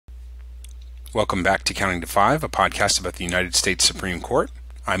Welcome back to Counting to Five, a podcast about the United States Supreme Court.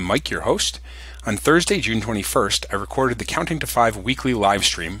 I'm Mike, your host. On Thursday, June 21st, I recorded the Counting to Five weekly live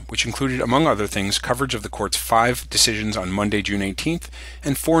stream, which included, among other things, coverage of the court's 5 decisions on Monday, June 18th,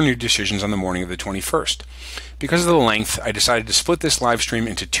 and 4 new decisions on the morning of the 21st. Because of the length, I decided to split this live stream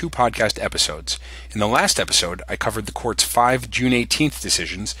into 2 podcast episodes. In the last episode, I covered the court's 5 June 18th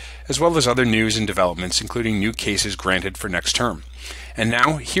decisions, as well as other news and developments, including new cases granted for next term. And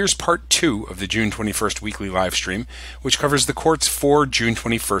now, here's part 2 of the June 21st weekly live stream, which covers the court's 4 June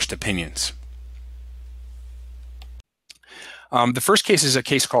 21st opinions. The first case is a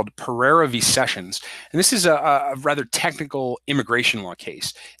case called Pereira v. Sessions, and this is a rather technical immigration law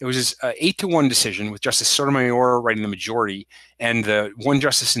case. It was an 8-1 decision with Justice Sotomayor writing the majority, and the one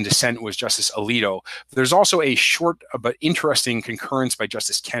justice in dissent was Justice Alito. There's also a short but interesting concurrence by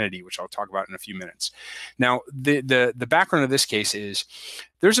Justice Kennedy, which I'll talk about in a few minutes. Now, the background of this case is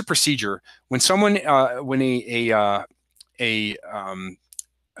there's a procedure when someone, when an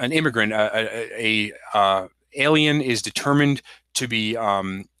immigrant, alien is determined to be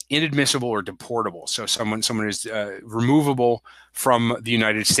inadmissible or deportable. So someone is removable from the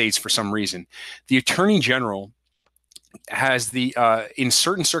United States for some reason. The Attorney General has in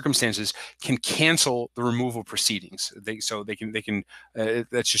certain circumstances can cancel the removal proceedings. They can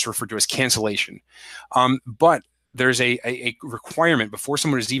that's just referred to as cancellation. But there's a requirement before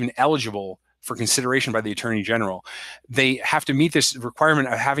someone is even eligible for consideration by the Attorney General. They have to meet this requirement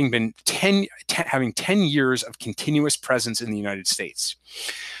of having 10 years of continuous presence in the United States.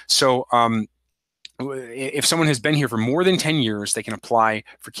 So if someone has been here for more than 10 years, they can apply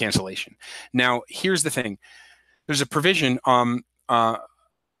for cancellation. Now, here's the thing. There's a provision under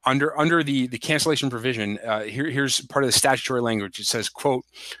the cancellation provision. Here's part of the statutory language. It says, quote,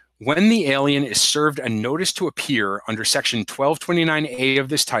 when the alien is served a notice to appear under Section 1229A of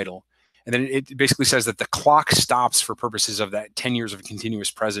this title, and then it basically says that the clock stops for purposes of that 10 years of continuous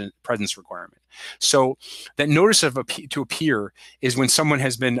presence requirement. So that notice to appear is when someone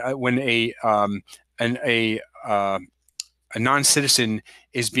has been, when a non-citizen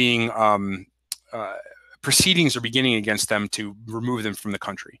is being, proceedings are beginning against them to remove them from the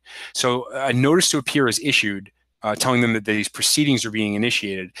country. So a notice to appear is issued telling them that these proceedings are being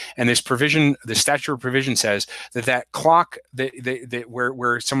initiated, and this provision, the statutory provision, says that clock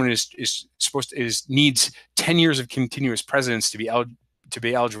where someone needs 10 years of continuous presence to be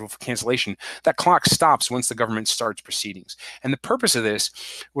eligible for cancellation. That clock stops once the government starts proceedings. And the purpose of this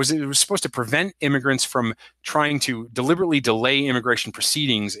was it was supposed to prevent immigrants from trying to deliberately delay immigration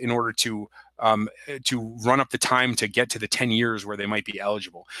proceedings in order to run up the time to get to the 10 years where they might be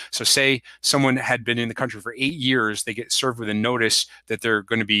eligible. So say someone had been in the country for 8 years, they get served with a notice that there's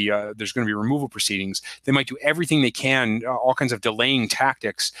going to be removal proceedings. They might do everything they can, all kinds of delaying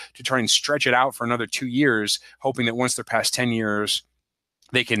tactics to try and stretch it out for another 2 years, hoping that once they're past 10 years,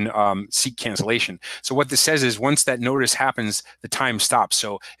 they can seek cancellation. So what this says is once that notice happens, the time stops.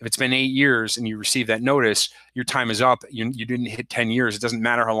 So if it's been 8 years and you receive that notice, your time is up. You didn't hit 10 years. It doesn't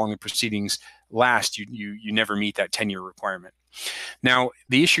matter how long the proceedings last. You never meet that 10-year requirement. Now,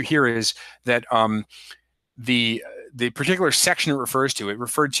 the issue here is that the particular section it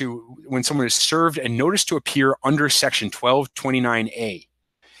referred to when someone is served a notice to appear under Section 1229A.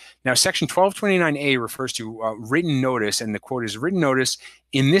 Now, Section 1229A refers to written notice, and the quote is, written notice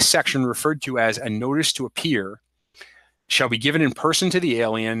in this section referred to as a notice to appear shall be given in person to the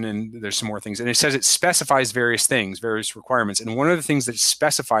alien, and there's some more things. And it says it specifies various things, various requirements. And one of the things that's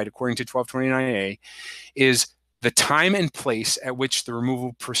specified according to 1229A is the time and place at which the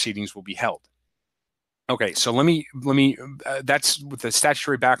removal proceedings will be held. Okay, so let me that's with the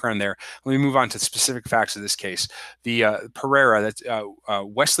statutory background there. Let me move on to the specific facts of this case. The Pereira, that's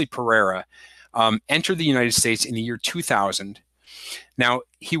Wesley Pereira, entered the United States in the year 2000. Now,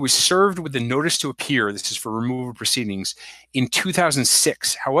 he was served with the notice to appear, this is for removal proceedings, in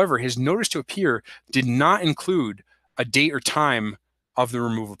 2006. However, his notice to appear did not include a date or time of the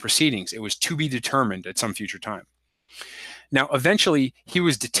removal proceedings. It was to be determined at some future time. Now, eventually, he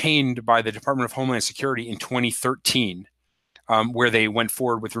was detained by the Department of Homeland Security in 2013, where they went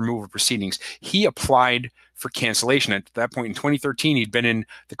forward with removal proceedings. He applied for cancellation. At that point in 2013, he'd been in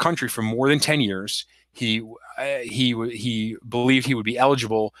the country for more than 10 years. He believed he would be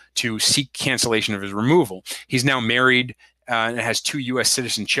eligible to seek cancellation of his removal. He's now married and has 2 U.S.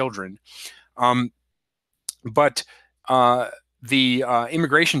 citizen children. But the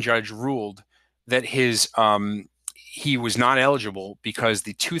immigration judge ruled that he was not eligible because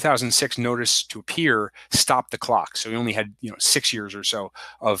the 2006 notice to appear stopped the clock. So he only had 6 years or so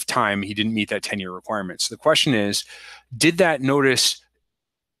of time. He didn't meet that 10-year requirement. So the question is, did that notice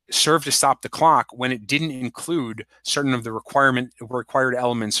served to stop the clock when it didn't include certain of the required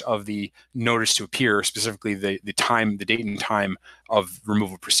elements of the notice to appear, specifically the date and time of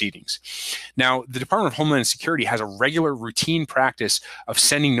removal proceedings. Now, the Department of Homeland Security has a regular routine practice of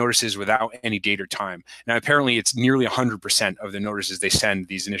sending notices without any date or time. Now, apparently it's nearly 100% of the notices they send,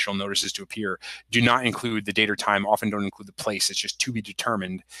 these initial notices to appear, do not include the date or time, often don't include the place. It's just to be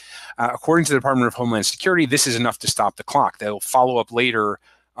determined. According to the Department of Homeland Security, this is enough to stop the clock. They'll follow up later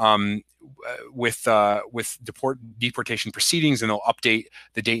with deportation proceedings, and they'll update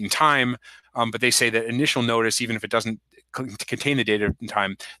the date and time. But they say that initial notice, even if it doesn't contain the date and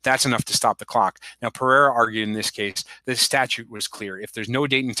time, that's enough to stop the clock. Now, Pereira argued in this case the statute was clear. If there's no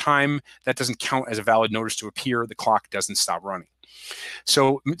date and time, that doesn't count as a valid notice to appear. The clock doesn't stop running.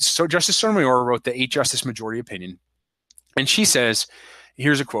 So Justice Sotomayor wrote the 8-justice majority opinion, and she says,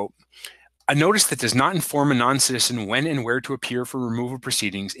 here's a quote: "A notice that does not inform a non-citizen when and where to appear for removal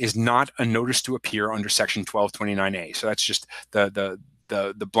proceedings is not a notice to appear under Section 1229A." So that's just the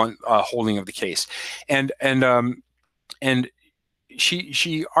blunt holding of the case, and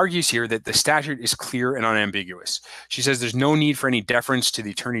she argues here that the statute is clear and unambiguous. She says there's no need for any deference to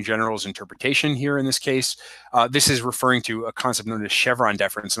the Attorney General's interpretation here in this case. This is referring to a concept known as Chevron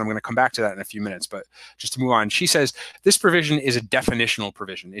deference, and I'm going to come back to that in a few minutes. But just to move on, she says this provision is a definitional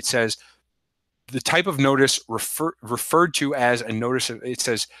provision. It says the type of notice referred to as a notice of, it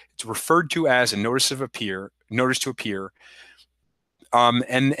says it's referred to as a notice to appear, and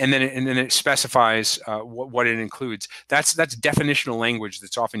then it specifies what it includes. That's definitional language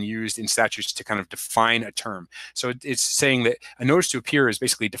that's often used in statutes to kind of define a term. So it's saying that a notice to appear is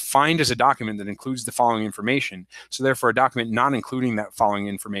basically defined as a document that includes the following information. So therefore, a document not including that following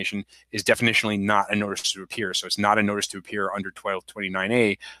information is definitionally not a notice to appear. So it's not a notice to appear under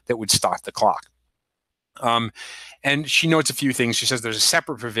 1229A that would stop the clock. And she notes a few things. She says there's a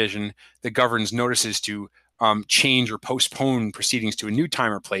separate provision that governs notices to change or postpone proceedings to a new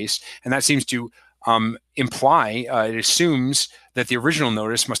time or place, and that seems to imply, it assumes that the original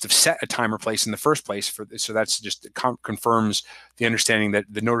notice must have set a time or place in the first place. So that's just confirms the understanding that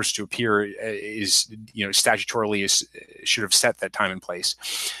the notice to appear is, statutorily should have set that time and place.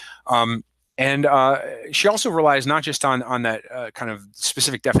 And she also relies not just on that kind of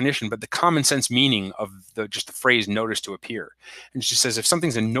specific definition, but the common sense meaning of just the phrase "notice to appear." And she says if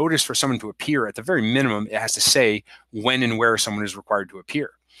something's a notice for someone to appear, at the very minimum, it has to say when and where someone is required to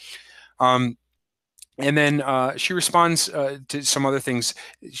appear. And then she responds to some other things.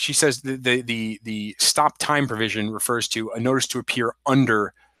 She says the stop time provision refers to a notice to appear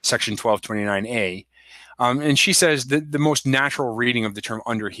under Section 1229A. And she says the most natural reading of the term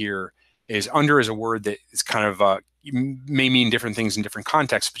 "under" here is under is a word that is kind of may mean different things in different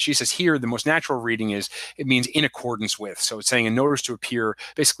contexts, but she says here the most natural reading is it means in accordance with. So it's saying a notice to appear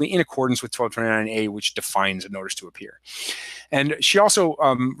basically in accordance with 1229A, which defines a notice to appear. And she also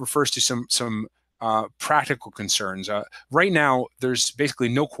refers to some practical concerns. Right now, there's basically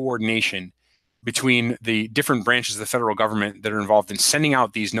no coordination between the different branches of the federal government that are involved in sending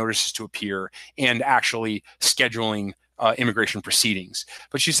out these notices to appear and actually scheduling immigration proceedings.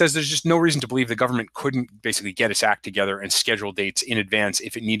 But she says there's just no reason to believe the government couldn't basically get its act together and schedule dates in advance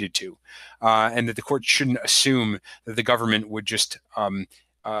if it needed to, and that the court shouldn't assume that the government would just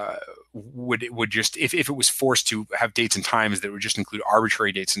if it was forced to have dates and times that would just include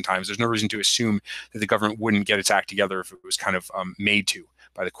arbitrary dates and times. There's no reason to assume that the government wouldn't get its act together if it was kind of made to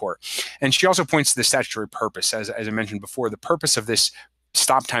by the court. And she also points to the statutory purpose. As I mentioned before, the purpose of this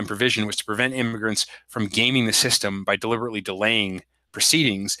stop time provision was to prevent immigrants from gaming the system by deliberately delaying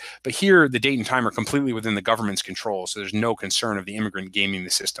proceedings. But here, the date and time are completely within the government's control, so there's no concern of the immigrant gaming the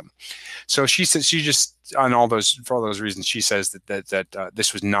system. So she says, for all those reasons, she says that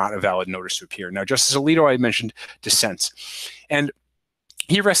this was not a valid notice to appear. Now, Justice Alito, I mentioned, dissents, and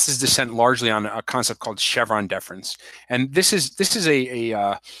he rests his dissent largely on a concept called Chevron deference, and this is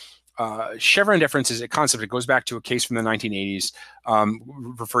Chevron deference is a concept that goes back to a case from the 1980s,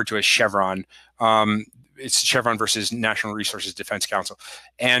 referred to as Chevron. It's Chevron versus National Resources Defense Council,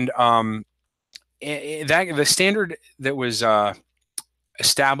 and the standard that was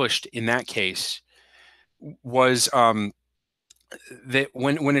established in that case was that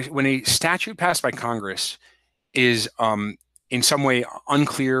when a statute passed by Congress is in some way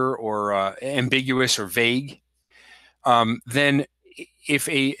unclear or ambiguous or vague, then if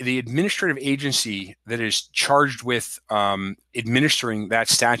the administrative agency that is charged with administering that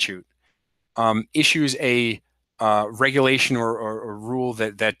statute issues a regulation or rule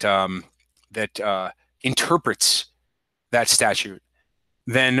that interprets that statute,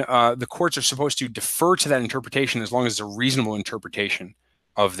 then the courts are supposed to defer to that interpretation as long as it's a reasonable interpretation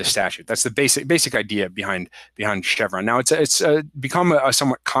of the statute. That's the basic idea behind Chevron. Now it's become a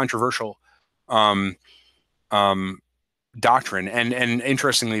somewhat controversial doctrine, and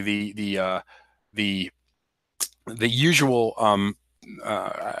interestingly, the usual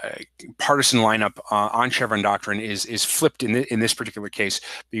partisan lineup on Chevron doctrine is flipped in this particular case,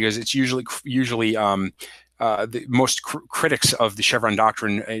 because it's usually the most critics of the Chevron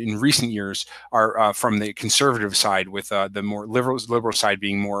doctrine in recent years are from the conservative side, with the more liberal side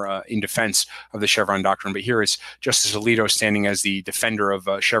being more in defense of the Chevron doctrine. But here it's Justice Alito standing as the defender of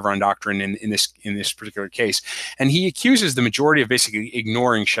Chevron doctrine in this particular case, and he accuses the majority of basically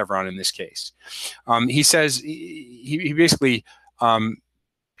ignoring Chevron in this case. He says he basically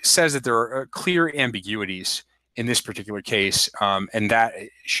says that there are clear ambiguities in this particular case, and that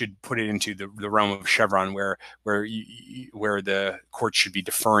should put it into the realm of Chevron, where the court should be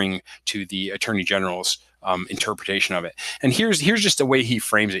deferring to the Attorney General's interpretation of it. And here's just the way he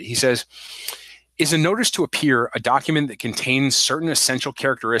frames it. He says, "Is a notice to appear a document that contains certain essential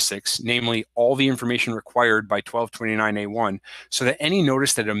characteristics, namely all the information required by 1229A1, so that any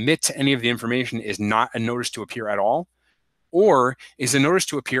notice that omits any of the information is not a notice to appear at all? Or is a notice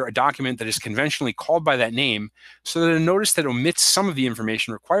to appear a document that is conventionally called by that name, so that a notice that omits some of the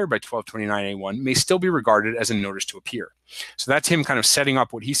information required by 1229A1 may still be regarded as a notice to appear?" So that's him kind of setting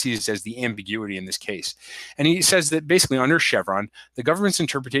up what he sees as the ambiguity in this case. And he says that basically under Chevron, the government's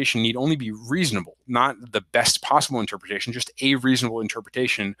interpretation need only be reasonable, not the best possible interpretation, just a reasonable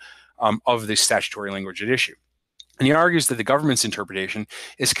interpretation of the statutory language at issue. And he argues that the government's interpretation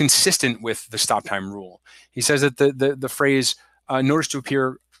is consistent with the stop time rule. He says that the phrase notice to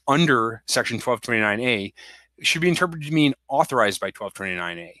appear under Section 1229A should be interpreted to mean authorized by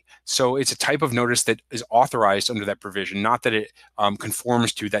 1229A. So it's a type of notice that is authorized under that provision, not that it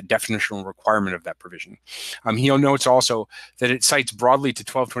conforms to that definitional requirement of that provision. He notes also that it cites broadly to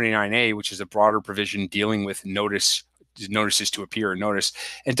 1229A, which is a broader provision dealing with notices to appear or notice.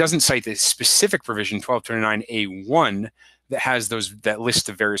 It doesn't cite the specific provision 1229A1 that has that list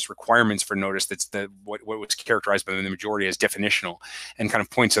of various requirements for notice. That's what was characterized by the majority as definitional, and kind of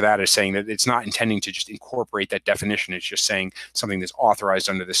points to that as saying that it's not intending to just incorporate that definition. It's just saying something that's authorized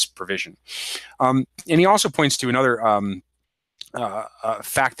under this provision. And he also points to another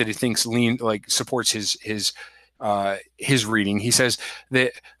fact that he thinks supports his reading. He says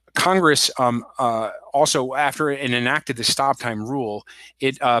that Congress also, after it enacted the stop time rule,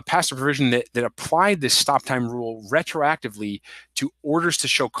 it passed a provision that applied this stop time rule retroactively to orders to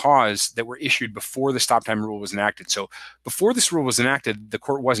show cause that were issued before the stop time rule was enacted. So before this rule was enacted, the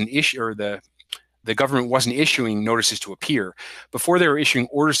court wasn't the government wasn't issuing notices to appear. Before, they were issuing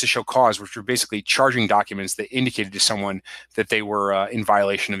orders to show cause, which were basically charging documents that indicated to someone that they were in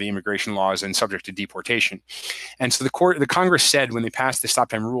violation of the immigration laws and subject to deportation. And so the Congress said when they passed the stop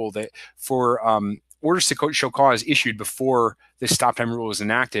time rule that for orders to show cause issued before the stop time rule was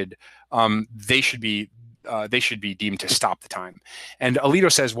enacted, they should be deemed to stop the time. And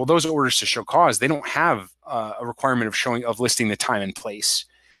Alito says, well, those orders to show cause, they don't have a requirement of listing the time and place.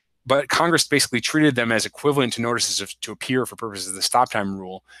 But Congress basically treated them as equivalent to notices to appear for purposes of the stop time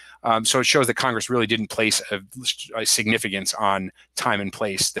rule. So it shows that Congress really didn't place a significance on time and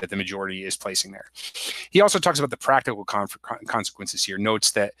place that the majority is placing there. He also talks about the practical consequences here,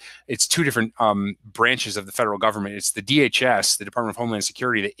 notes that it's two different branches of the federal government. It's the DHS, the Department of Homeland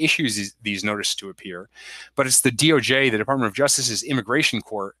Security, that issues these notices to appear, but it's the DOJ, the Department of Justice's Immigration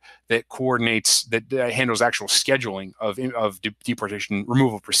Court, that coordinates, that handles actual scheduling of deportation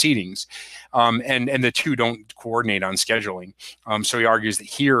removal proceedings. And the two don't coordinate on scheduling. So he argues that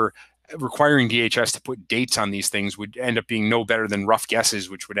here, requiring DHS to put dates on these things would end up being no better than rough guesses,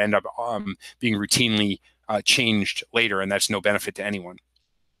 which would end up being routinely changed later, and that's no benefit to anyone.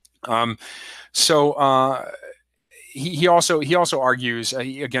 He also argues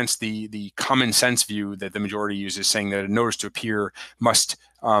against the common sense view that the majority uses, saying that a notice to appear must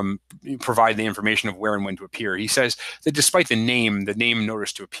provide the information of where and when to appear. He says that despite the name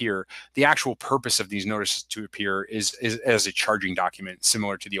notice to appear, the actual purpose of these notices to appear is as a charging document,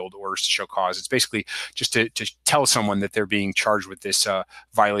 similar to the old orders to show cause. It's basically just to tell someone that they're being charged with this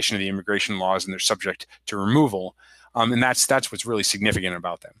violation of the immigration laws and they're subject to removal. And that's what's really significant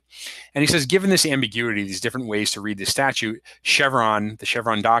about them. And he says, given this ambiguity, these different ways to read the statute, the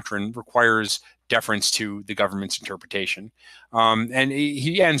Chevron doctrine requires deference to the government's interpretation. And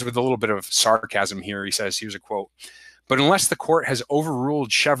he ends with a little bit of sarcasm here. He says, here's a quote, "But unless the court has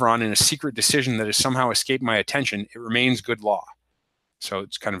overruled Chevron in a secret decision that has somehow escaped my attention, it remains good law." So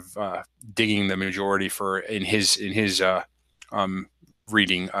it's kind of digging the majority in his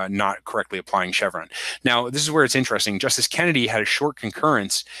reading, not correctly applying Chevron. Now, this is where it's interesting. Justice Kennedy had a short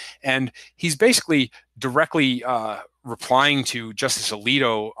concurrence, and he's basically directly replying to Justice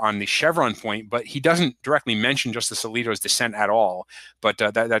Alito on the Chevron point, but he doesn't directly mention Justice Alito's dissent at all. But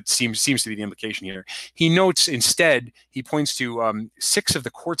that seems to be the implication here. He notes instead, he points to 6 of the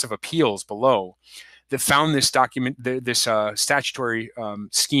courts of appeals below that found this statutory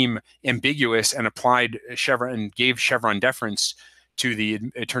scheme ambiguous and applied Chevron and gave Chevron deference to the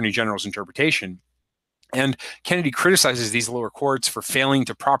Attorney General's interpretation. And Kennedy criticizes these lower courts for failing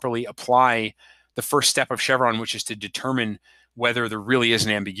to properly apply the first step of Chevron, which is to determine whether there really is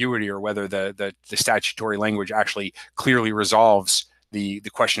an ambiguity or whether the statutory language actually clearly resolves the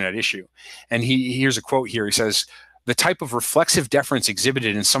question at issue. And here's a quote here. He says, "The type of reflexive deference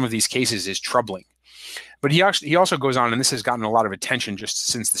exhibited in some of these cases is troubling." But he also goes on, and this has gotten a lot of attention just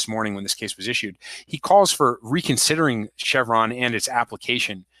since this morning when this case was issued. He calls for reconsidering Chevron and its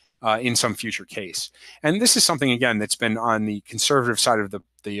application in some future case. And this is something, again, that's been on the conservative side of the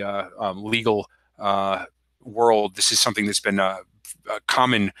legal world. This is something that's been a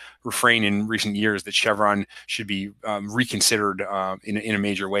common refrain in recent years, that Chevron should be reconsidered in a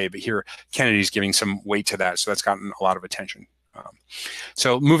major way. But here, Kennedy's giving some weight to that, so that's gotten a lot of attention.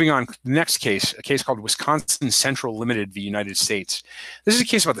 So moving on, the next case, a case called Wisconsin Central Limited v. United States. This is a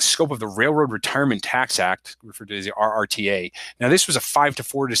case about the scope of the Railroad Retirement Tax Act, referred to as the RRTA. Now, this was a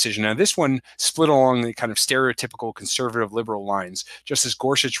 5-4 decision. Now, this one split along the kind of stereotypical conservative liberal lines. Justice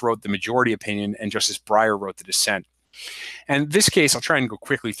Gorsuch wrote the majority opinion, and Justice Breyer wrote the dissent. And this case, I'll try and go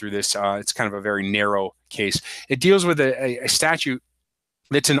quickly through this. It's kind of a very narrow case. It deals with a statute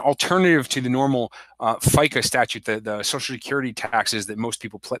that's an alternative to the normal FICA statute, the Social Security taxes that most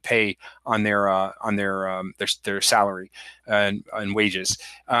people pay on their salary and wages.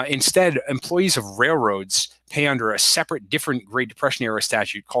 Instead, employees of railroads pay under a separate, different Great Depression era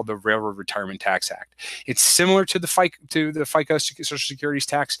statute called the Railroad Retirement Tax Act. It's similar to the FICA Social Security's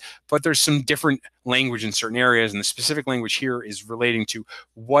tax, but there's some different language in certain areas, and the specific language here is relating to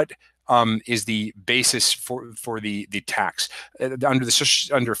what is the basis for the tax. Under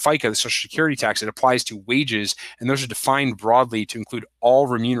FICA, the Social Security tax, it applies to wages, and those are defined broadly to include all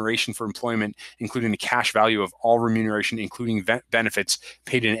remuneration for employment, including the cash value of all remuneration, including benefits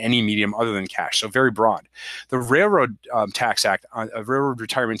paid in any medium other than cash. So very broad. The Railroad Tax Act, Railroad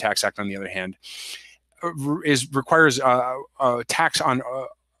Retirement Tax Act, on the other hand, requires a tax on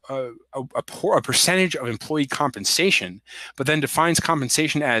a percentage of employee compensation, but then defines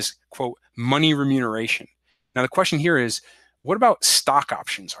compensation as, quote, money remuneration. Now, the question here is, what about stock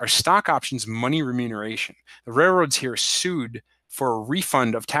options? Are stock options money remuneration? The railroads here sued for a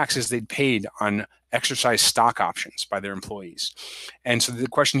refund of taxes they'd paid on exercise stock options by their employees. And so the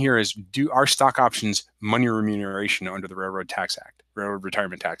question here is, are stock options money remuneration under the Railroad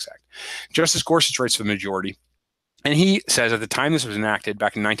Retirement Tax Act? Justice Gorsuch writes for the majority, and he says at the time this was enacted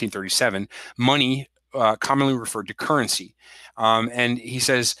back in 1937, money commonly referred to currency. And he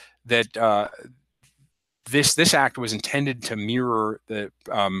says that this act was intended to mirror the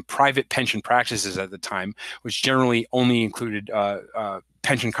private pension practices at the time, which generally only included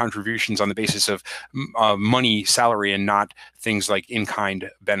pension contributions on the basis of money, salary, and not things like in-kind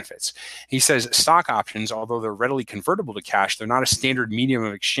benefits. He says stock options, although they're readily convertible to cash, they're not a standard medium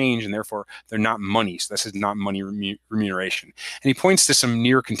of exchange, and therefore they're not money. So this is not money remuneration. And he points to some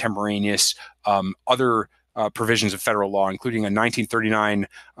near contemporaneous other provisions of federal law, including a 1939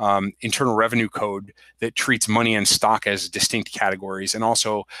 Internal Revenue Code that treats money and stock as distinct categories, and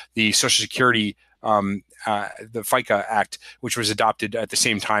also the Social Security, the FICA Act, which was adopted at the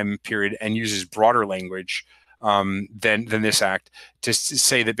same time period and uses broader language than this act, to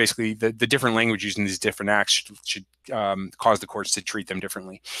say that basically the different language used in these different acts should cause the courts to treat them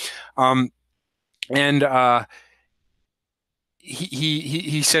differently.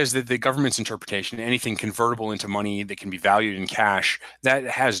 He says that the government's interpretation, anything convertible into money that can be valued in cash, that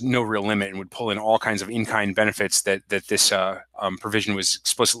has no real limit and would pull in all kinds of in-kind benefits that this provision was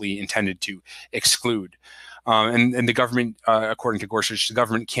explicitly intended to exclude. And the government, according to Gorsuch, the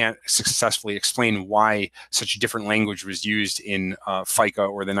government can't successfully explain why such different language was used in FICA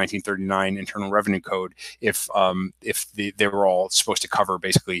or the 1939 Internal Revenue Code if they were all supposed to cover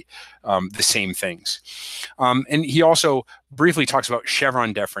basically the same things. And he also briefly talks about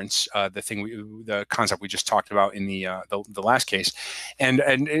Chevron deference, the concept we just talked about in the last case, and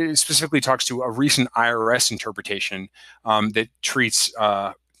it specifically talks to a recent IRS interpretation that treats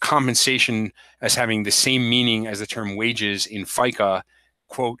compensation as having the same meaning as the term wages in FICA,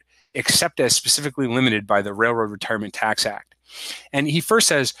 quote, except as specifically limited by the Railroad Retirement Tax Act. And he first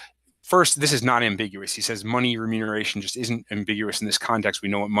says, first, this is not ambiguous. He says money remuneration just isn't ambiguous in this context. We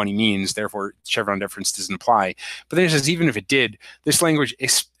know what money means, therefore Chevron deference doesn't apply. But then he says even if it did, this language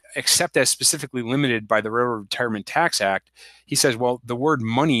is, except as specifically limited by the Railroad Retirement Tax Act, he says, well, the word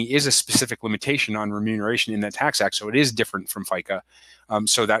money is a specific limitation on remuneration in that tax act, so it is different from FICA.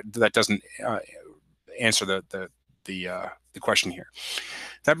 So that doesn't answer the question here.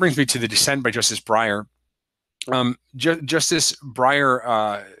 That brings me to the dissent by Justice Breyer. Justice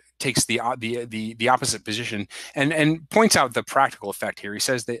Breyer takes the opposite position and points out the practical effect here. He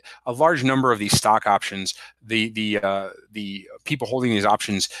says that a large number of these stock options, the people holding these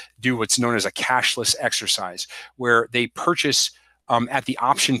options do what's known as a cashless exercise, where they purchase at the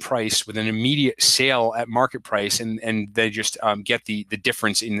option price with an immediate sale at market price, and they just get the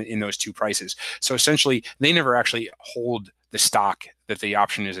difference in those two prices. So essentially, they never actually hold the stock that the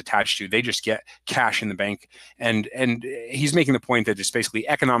option is attached to. They just get cash in the bank, and he's making the point that it's basically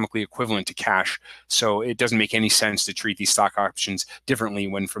economically equivalent to cash. So it doesn't make any sense to treat these stock options differently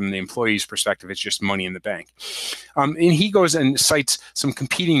when, from the employee's perspective, it's just money in the bank. And he goes and cites some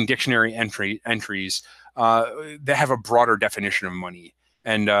competing dictionary entries that have a broader definition of money,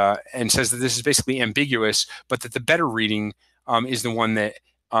 and says that this is basically ambiguous, but that the better reading is the one that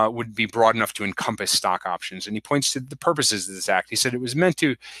would be broad enough to encompass stock options. And he points to the purposes of this act. He said it was meant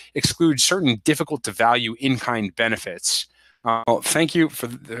to exclude certain difficult to value in-kind benefits. Well, thank you for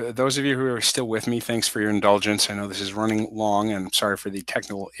those of you who are still with me. Thanks for your indulgence. I know this is running long, and I'm sorry for the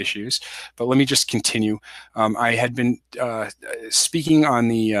technical issues, but let me just continue. I had been speaking on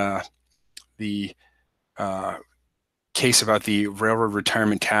the case about the Railroad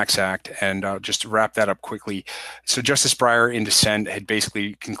Retirement Tax Act, and I'll just wrap that up quickly. So Justice Breyer, in dissent, had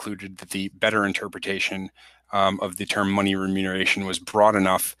basically concluded that the better interpretation of the term money remuneration was broad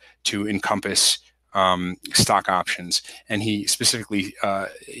enough to encompass stock options. And he specifically,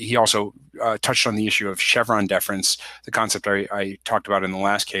 he also touched on the issue of Chevron deference, the concept I talked about in the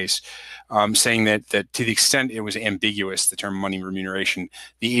last case, saying that to the extent it was ambiguous, the term money remuneration,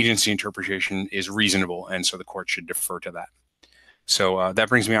 the agency interpretation is reasonable, and so the court should defer to that. So that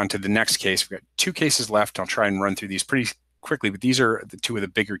brings me on to the next case. We've got two cases left. I'll try and run through these pretty quickly, but these are the two of the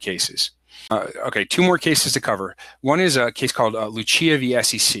bigger cases. Okay, two more cases to cover. One is a case called Lucia v.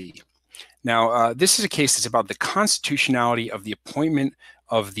 SEC. Now, this is a case that's about the constitutionality of the appointment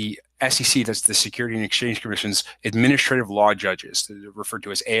of the SEC, that's the Security and Exchange Commission's administrative law judges, referred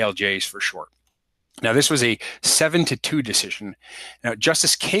to as ALJs for short. Now, this was a 7-2 decision. Now,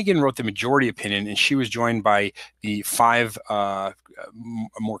 Justice Kagan wrote the majority opinion, and she was joined by the 5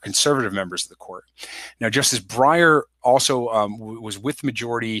 more conservative members of the court. Now, Justice Breyer also was with the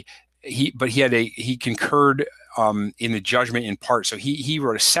majority. He concurred in the judgment in part. So he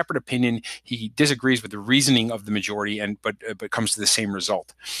wrote a separate opinion. He disagrees with the reasoning of the majority, but comes to the same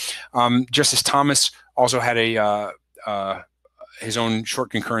result. Justice Thomas also had his own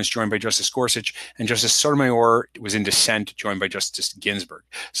short concurrence, joined by Justice Gorsuch, and Justice Sotomayor was in dissent, joined by Justice Ginsburg.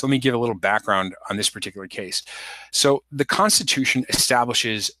 So let me give a little background on this particular case. So the Constitution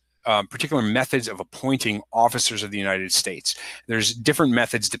establishes particular methods of appointing officers of the United States. There's different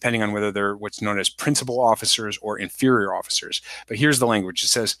methods depending on whether they're what's known as principal officers or inferior officers. But here's the language. It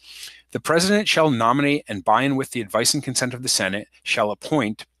says, the president shall nominate and by and with the advice and consent of the Senate shall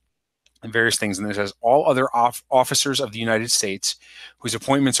appoint various things. And it says all other officers of the United States whose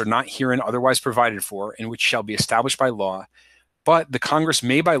appointments are not herein otherwise provided for and which shall be established by law. But the Congress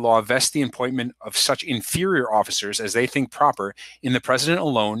may by law vest the appointment of such inferior officers as they think proper in the president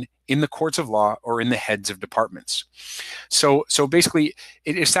alone, in the courts of law, or in the heads of departments. So basically,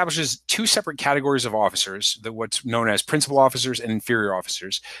 it establishes two separate categories of officers, what's known as principal officers and inferior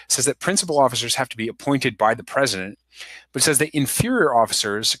officers. It says that principal officers have to be appointed by the president, but it says that inferior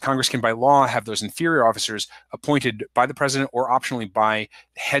officers, Congress can by law have those inferior officers appointed by the president or optionally by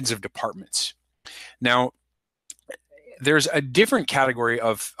heads of departments. Now, there's a different category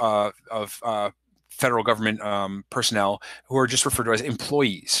of federal government personnel who are just referred to as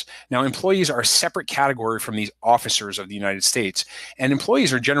employees. Now, employees are a separate category from these officers of the United States, and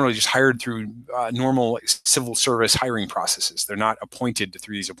employees are generally just hired through normal civil service hiring processes. They're not appointed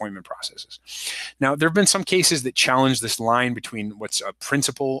through these appointment processes. Now, there have been some cases that challenge this line between what's a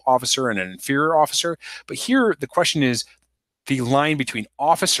principal officer and an inferior officer, but here the question is the line between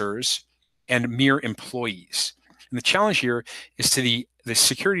officers and mere employees. And the challenge here is to the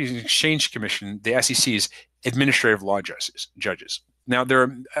Securities and Exchange Commission, the SEC's administrative law judges. Now, there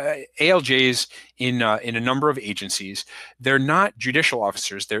are ALJs in a number of agencies. They're not judicial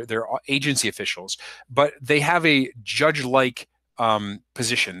officers. They're agency officials, but they have a judge-like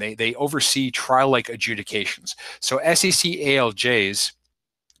position. They oversee trial-like adjudications. So SEC ALJs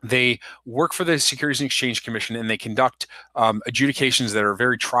They work for the Securities and Exchange Commission, and they conduct adjudications that are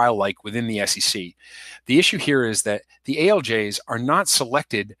very trial-like within the SEC. The issue here is that the ALJs are not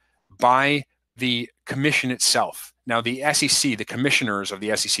selected by the commission itself. Now, the SEC, the commissioners of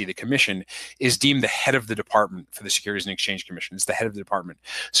the SEC, the commission, is deemed the head of the department for the Securities and Exchange Commission. It's the head of the department.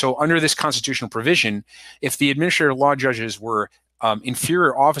 So under this constitutional provision, if the administrative law judges were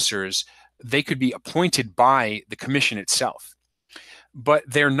inferior officers, they could be appointed by the commission itself. But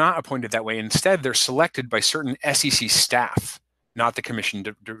they're not appointed that way. Instead, they're selected by certain SEC staff, not the commission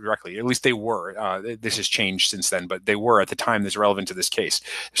directly. At least they were. This has changed since then, but they were at the time that's relevant to this case.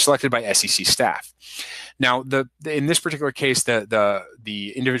 They're selected by SEC staff. Now, in this particular case,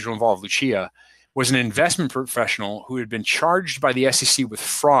 the individual involved, Lucia, was an investment professional who had been charged by the SEC with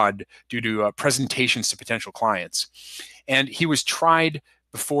fraud due to presentations to potential clients. And he was tried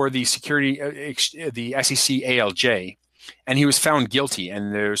before the SEC ALJ, and he was found guilty,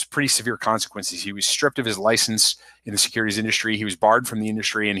 and there's pretty severe consequences. He was stripped of his license in the securities industry. He was barred from the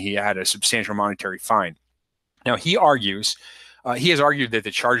industry, and he had a substantial monetary fine. Now, he has argued that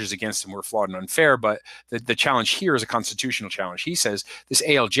the charges against him were flawed and unfair, but the challenge here is a constitutional challenge. He says this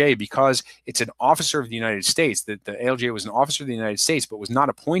ALJ, because it's an officer of the United States, that the ALJ was an officer of the United States, but was not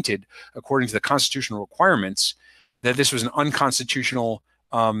appointed according to the constitutional requirements, that this was an unconstitutional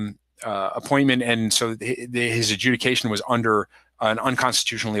appointment, and so his adjudication was under an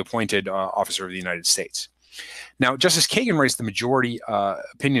unconstitutionally appointed officer of the United States. Now, Justice Kagan writes the majority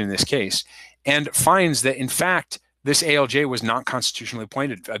opinion in this case and finds that, in fact, this ALJ was not constitutionally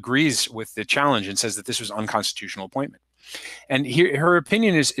appointed, agrees with the challenge, and says that this was unconstitutional appointment. And her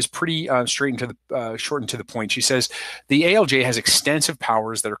opinion is pretty short and to the point. She says the ALJ has extensive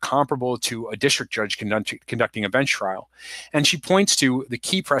powers that are comparable to a district judge conducting a bench trial. And she points to the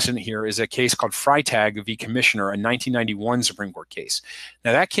key precedent here is a case called Freitag v. Commissioner, a 1991 Supreme Court case.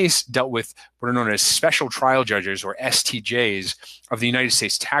 Now, that case dealt with what are known as special trial judges, or STJs, of the United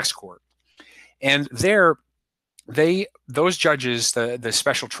States Tax Court. And those judges, the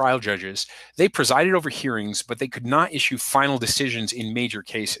special trial judges, they presided over hearings, but they could not issue final decisions in major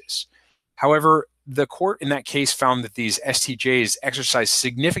cases. However, the court in that case found that these STJs exercised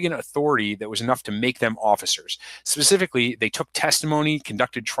significant authority that was enough to make them officers. Specifically, they took testimony,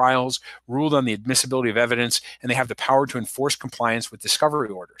 conducted trials, ruled on the admissibility of evidence, and they have the power to enforce compliance with discovery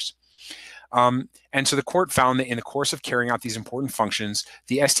orders. And so the court found that in the course of carrying out these important functions,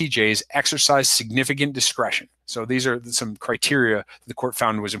 the STJs exercised significant discretion. So these are some criteria the court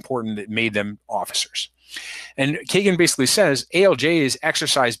found was important that made them officers. And Kagan basically says ALJs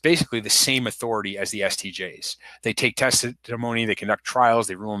exercise basically the same authority as the STJs. They take testimony, they conduct trials,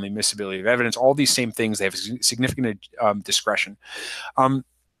 they rule on the admissibility of evidence, all these same things. They have significant discretion.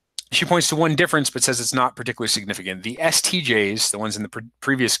 She points to one difference, but says it's not particularly significant. The STJs, the ones in the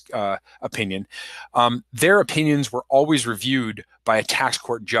previous opinion, their opinions were always reviewed by a tax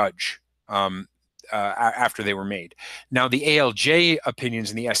court judge after they were made. Now, the ALJ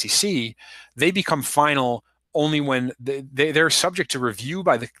opinions in the SEC, they become final only when they're subject to review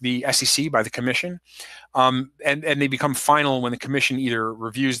by the SEC, by the commission, and they become final when the commission either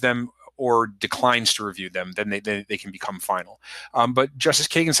reviews them or declines to review them. Then they can become final. But Justice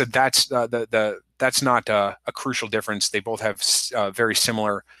Kagan said that's not a crucial difference. They both have very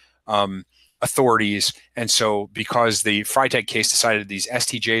similar authorities, and so because the Freitag case decided these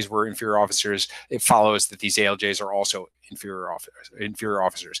STJs were inferior officers, it follows that these ALJs are also inferior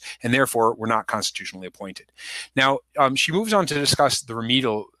officers, and therefore were not constitutionally appointed. Now, she moves on to discuss the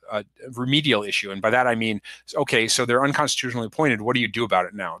remedial issue, and by that I mean, okay, so they're unconstitutionally appointed. What do you do about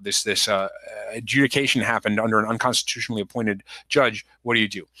it now? This adjudication happened under an unconstitutionally appointed judge. What do you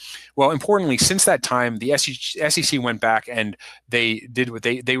do? Well, importantly, since that time, the SEC went back and they did what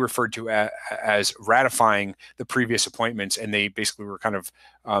they referred to as ratifying the previous appointments, and they basically were kind of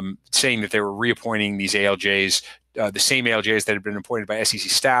saying that they were reappointing these ALJs. The same ALJs that had been appointed by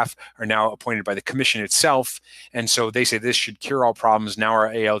SEC staff are now appointed by the commission itself. And so they say this should cure all problems. Now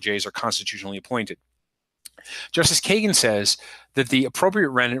our ALJs are constitutionally appointed. Justice Kagan says that the appropriate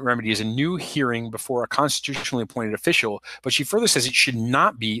remedy is a new hearing before a constitutionally appointed official, but she further says it should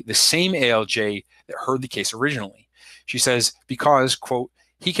not be the same ALJ that heard the case originally. She says, because, quote,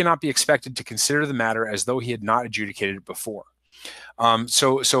 he cannot be expected to consider the matter as though he had not adjudicated it before.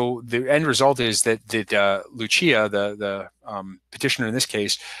 So the end result is that Lucia, the petitioner in this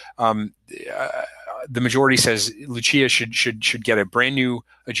case, the majority says Lucia should get a brand new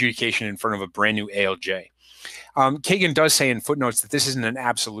adjudication in front of a brand new ALJ. Kagan does say in footnotes that this isn't an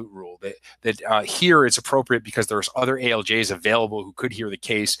absolute rule, that here it's appropriate because there's other ALJs available who could hear the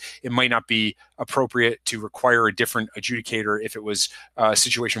case. It might not be appropriate to require a different adjudicator if it was a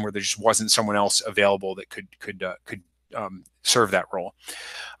situation where there just wasn't someone else available that could serve that role.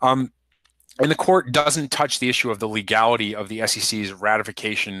 And the court doesn't touch the issue of the legality of the SEC's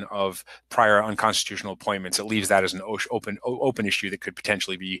ratification of prior unconstitutional appointments. It leaves that as an open issue that could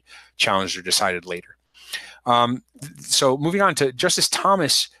potentially be challenged or decided later. So moving on to Justice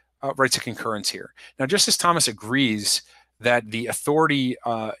Thomas writes a concurrence here. Now, Justice Thomas agrees that the authority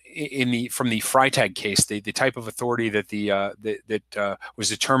from the Freitag case, the type of authority that was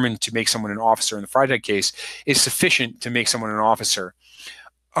determined to make someone an officer in the Freitag case, is sufficient to make someone an officer.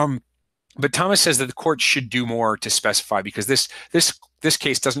 But Thomas says that the court should do more to specify, because this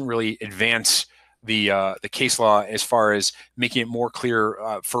case doesn't really advance the case law as far as making it more clear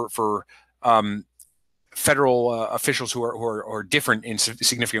for federal officials who are different in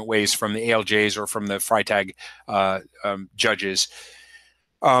significant ways from the ALJs or from the Freitag judges.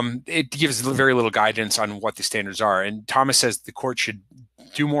 It gives very little guidance on what the standards are. And Thomas says the court should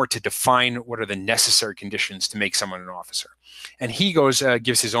do more to define what are the necessary conditions to make someone an officer. And he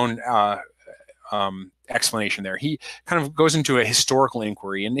gives his own explanation there. He kind of goes into a historical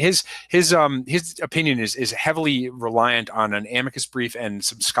inquiry, and his opinion is heavily reliant on an amicus brief and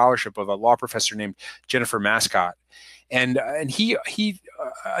some scholarship of a law professor named Jennifer Mascott. And he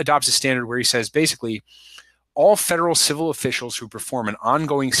adopts a standard where he says basically all federal civil officials who perform an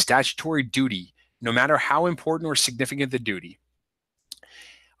ongoing statutory duty, no matter how important or significant the duty,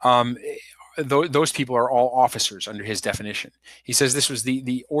 those people are all officers under his definition. He says this was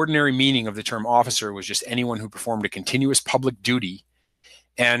the ordinary meaning of the term officer was just anyone who performed a continuous public duty,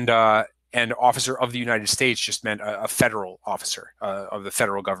 and officer of the United States just meant a federal officer of the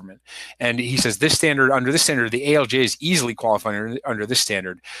federal government. And he says under this standard, the ALJs easily qualify under this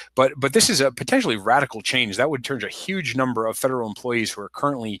standard. But this is a potentially radical change that would turn a huge number of federal employees who are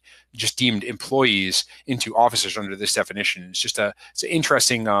currently just deemed employees into officers under this definition. It's an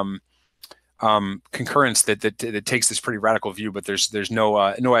interesting concurrence that takes this pretty radical view, but there's no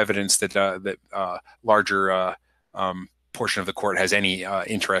evidence that larger portion of the court has any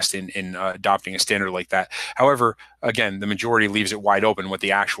interest in adopting a standard like that. However, again, the majority leaves it wide open what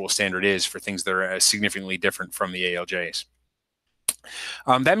the actual standard is for things that are significantly different from the ALJs.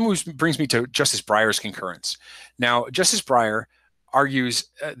 That brings me to Justice Breyer's concurrence. Now, Justice Breyer argues,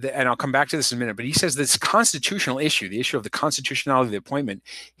 and I'll come back to this in a minute, but he says this constitutional issue, the issue of the constitutionality of the appointment,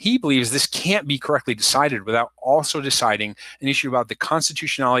 he believes this can't be correctly decided without also deciding an issue about the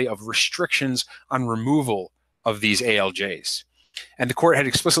constitutionality of restrictions on removal of these ALJs. And the court had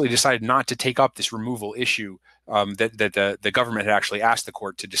explicitly decided not to take up this removal issue, that the government had actually asked the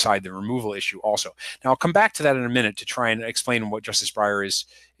court to decide the removal issue also. Now, I'll come back to that in a minute to try and explain what Justice Breyer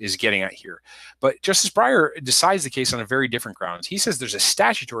is getting at here. But Justice Breyer decides the case on a very different grounds. He says there's a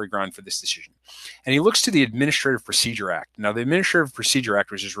statutory ground for this decision. And he looks to the Administrative Procedure Act. Now, the Administrative Procedure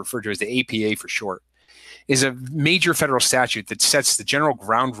Act, which is referred to as the APA for short, is a major federal statute that sets the general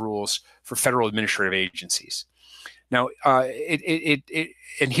ground rules for federal administrative agencies. Now, and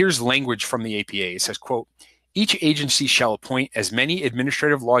here's language from the APA. It says, quote, each agency shall appoint as many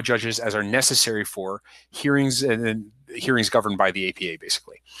administrative law judges as are necessary for hearings, and then hearings governed by the APA,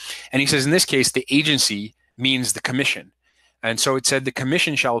 basically. And he says, in this case, the agency means the commission. And so it said the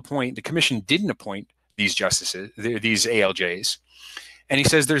commission shall appoint. The commission didn't appoint these justices, these ALJs. And he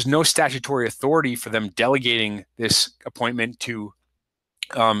says there's no statutory authority for them delegating this appointment to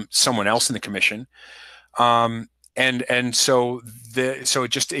someone else in the commission. And so it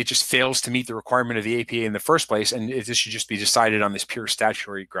just fails to meet the requirement of the APA in the first place, and this should just be decided on this pure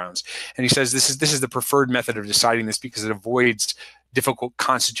statutory grounds. And he says this is the preferred method of deciding this because it avoids difficult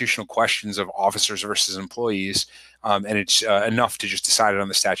constitutional questions of officers versus employees, and it's enough to just decide it on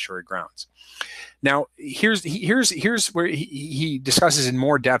the statutory grounds. Now, here's where he discusses in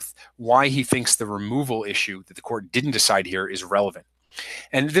more depth why he thinks the removal issue that the court didn't decide here is relevant.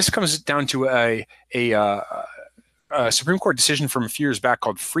 And this comes down to a Supreme Court decision from a few years back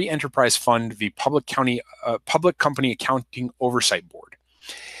called Free Enterprise Fund v. Public Company Accounting Oversight Board.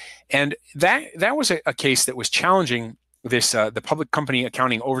 And that was a case that was challenging this the Public Company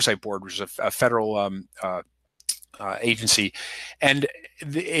Accounting Oversight Board, which is a federal agency. And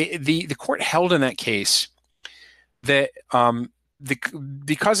the court held in that case that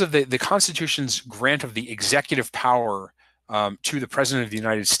because of the Constitution's grant of the executive power to the President of the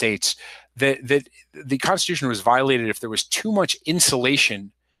United States, that the Constitution was violated if there was too much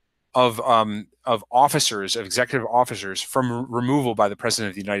insulation of officers, of executive officers, from removal by the President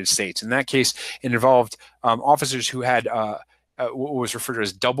of the United States. In that case, it involved officers who had what was referred to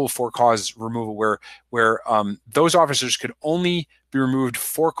as double for cause removal, where those officers could only be removed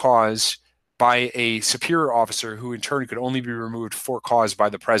for cause by a superior officer, who in turn could only be removed for cause by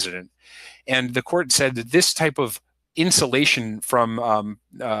the president. And the court said that this type of insulation from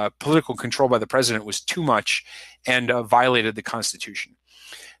political control by the president was too much and violated the Constitution.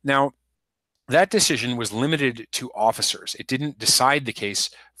 Now, that decision was limited to officers. It didn't decide the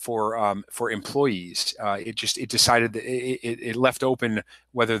case for employees. It decided that it left open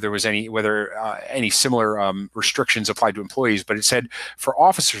whether there was any similar restrictions applied to employees. But it said for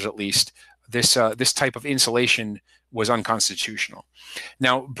officers, at least, this type of insulation was unconstitutional.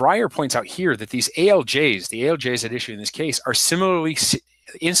 Now, Breyer points out here that these ALJs, the ALJs at issue in this case, are similarly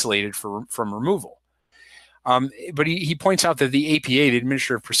insulated from removal. But he points out that the APA, the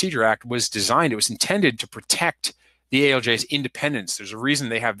Administrative Procedure Act, was intended to protect the ALJ's independence. There's a reason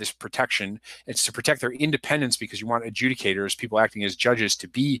they have this protection. It's to protect their independence, because you want adjudicators, people acting as judges, to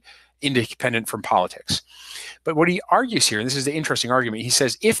be independent from politics. But what he argues here, and this is the interesting argument, he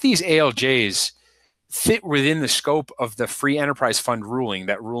says if these ALJs fit within the scope of the Free Enterprise Fund ruling,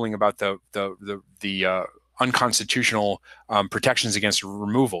 that ruling about the unconstitutional protections against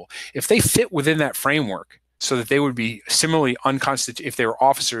removal, if they fit within that framework, so that they would be similarly unconstitutional. If they were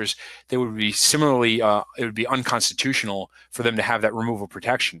officers, they would be similarly, it would be unconstitutional for them to have that removal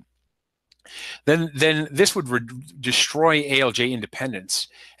protection. Then this would destroy ALJ independence.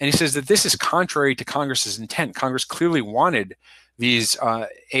 And he says that this is contrary to Congress's intent. Congress clearly wanted these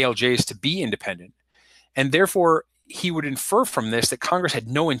ALJs to be independent. And therefore, he would infer from this that Congress had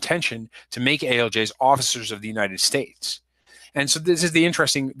no intention to make ALJs officers of the United States. And so this is the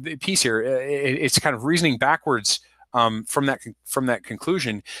interesting piece here. It's kind of reasoning backwards from that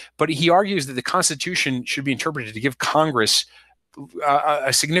conclusion. But he argues that the Constitution should be interpreted to give Congress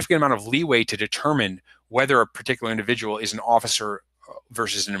a significant amount of leeway to determine whether a particular individual is an officer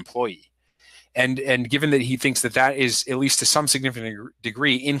versus an employee. And given that he thinks that that is, at least to some significant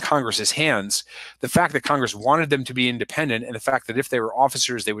degree, in Congress's hands, the fact that Congress wanted them to be independent, and the fact that if they were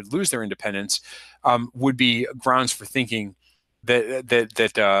officers they would lose their independence, would be grounds for thinking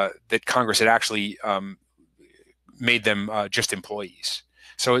that Congress had actually made them just employees.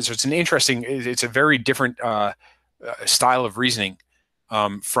 So it's an interesting, it's a very different style of reasoning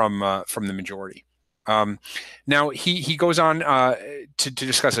from the majority. Now he goes on to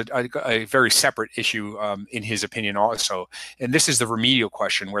discuss a very separate issue in his opinion also, and this is the remedial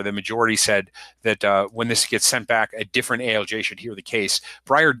question, where the majority said that when this gets sent back, a different ALJ should hear the case.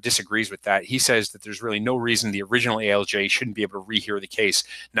 Breyer disagrees with that. He says that there's really no reason the original ALJ shouldn't be able to rehear the case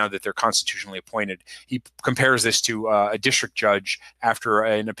now that they're constitutionally appointed. He compares this to a district judge after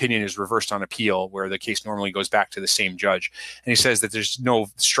an opinion is reversed on appeal, where the case normally goes back to the same judge. And he says that there's no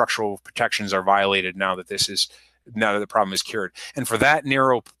structural protections are violated now that the problem is cured. And for that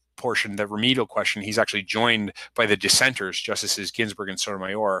narrow portion, the remedial question, he's actually joined by the dissenters, Justices Ginsburg and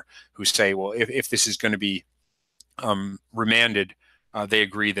Sotomayor, who say, well, if this is going to be remanded, they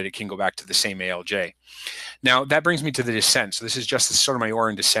agree that it can go back to the same ALJ. Now, that brings me to the dissent. So this is Justice Sotomayor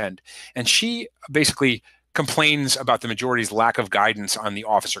in dissent. And she basically complains about the majority's lack of guidance on the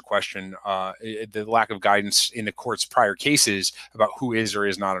officer question, the lack of guidance in the court's prior cases about who is or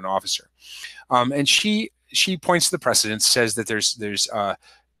is not an officer. And she points to the precedents, says that there's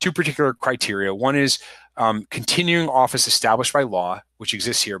two particular criteria. One is continuing office established by law, which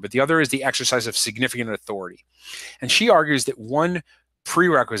exists here, but the other is the exercise of significant authority. And she argues that one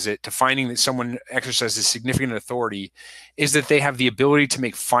prerequisite to finding that someone exercises significant authority is that they have the ability to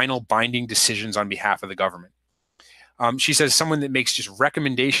make final binding decisions on behalf of the government. She says someone that makes just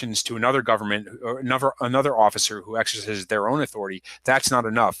recommendations to another government or another officer who exercises their own authority, that's not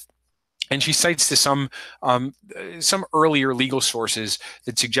enough. And she cites to some earlier legal sources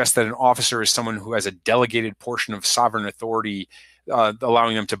that suggest that an officer is someone who has a delegated portion of sovereign authority,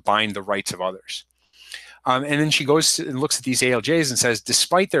 allowing them to bind the rights of others. And then she goes and looks at these ALJs and says,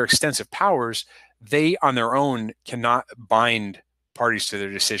 despite their extensive powers, they on their own cannot bind parties to their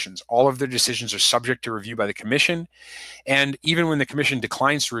decisions. All of their decisions are subject to review by the commission. And even when the commission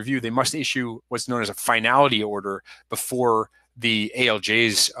declines to review, they must issue what's known as a finality order before the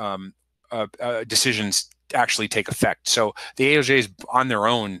ALJ's decisions actually take effect. So the ALJs on their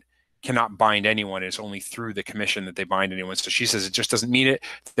own cannot bind anyone. It's only through the commission that they bind anyone. So she says it just doesn't mean it.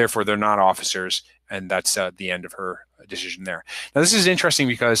 Therefore, they're not officers, And that's the end of her decision there. Now, this is interesting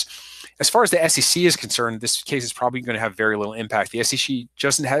because as far as the SEC is concerned, this case is probably going to have very little impact. The SEC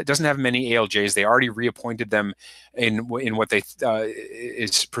doesn't have many ALJs. They already reappointed them in what they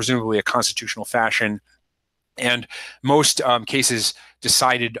is presumably a constitutional fashion. And most cases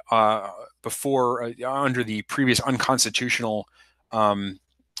decided before under the previous unconstitutional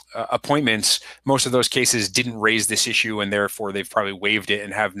appointments, most of those cases didn't raise this issue, and therefore they've probably waived it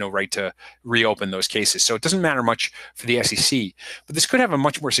and have no right to reopen those cases. So it doesn't matter much for the SEC, but this could have a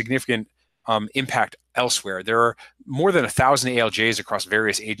much more significant impact elsewhere. There are more than 1,000 ALJs across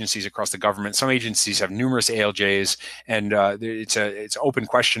various agencies across the government. Some agencies have numerous ALJs, and it's an open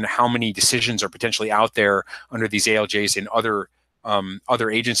question how many decisions are potentially out there under these ALJs in other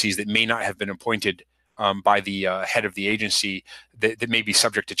agencies that may not have been appointed by the head of the agency that may be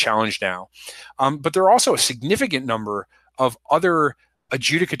subject to challenge now. But there are also a significant number of other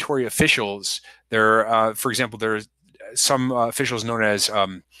adjudicatory officials. For example, there are some officials known as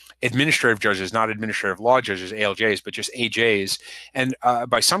administrative judges, not administrative law judges, ALJs, but just AJs. And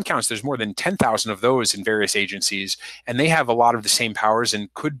by some counts, there's more than 10,000 of those in various agencies, and they have a lot of the same powers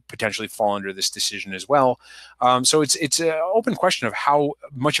and could potentially fall under this decision as well. So it's an open question of how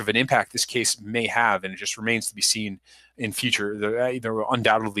much of an impact this case may have, and it just remains to be seen in future. There will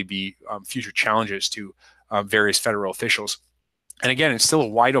undoubtedly be future challenges to various federal officials. And again, it's still a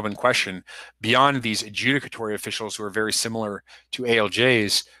wide open question beyond these adjudicatory officials who are very similar to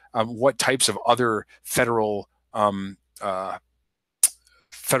ALJs. What types of other federal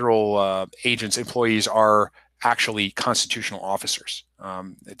agents, employees are actually constitutional officers?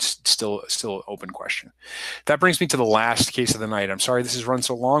 It's still an open question. That brings me to the last case of the night. I'm sorry this has run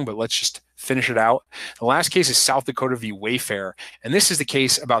so long, but let's just finish it out. The last case is South Dakota v. Wayfair, and this is the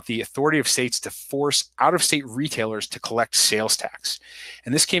case about the authority of states to force out-of-state retailers to collect sales tax.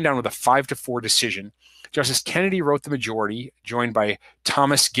 And this came down with a 5-4 decision. Justice Kennedy wrote the majority, joined by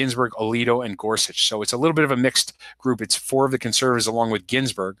Thomas, Ginsburg, Alito, and Gorsuch. So it's a little bit of a mixed group. It's 4 of the conservatives along with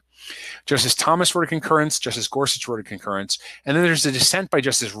Ginsburg. Justice Thomas wrote a concurrence, Justice Gorsuch wrote a concurrence, and then there's a dissent by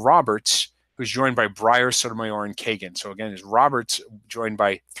Justice Roberts, who's joined by Breyer, Sotomayor, and Kagan. So again, it's Roberts joined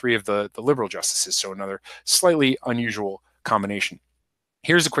by 3 of the liberal justices, so another slightly unusual combination.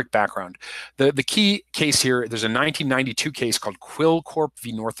 Here's a quick background. The key case here, there's a 1992 case called Quill Corp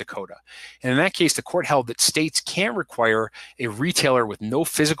v. North Dakota. And in that case, the court held that states can't require a retailer with no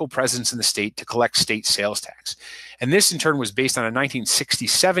physical presence in the state to collect state sales tax. And this, in turn, was based on a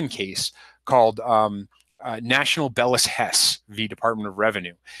 1967 case called National Bellis Hess v. Department of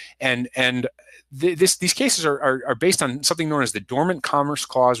Revenue. And these cases are based on something known as the Dormant Commerce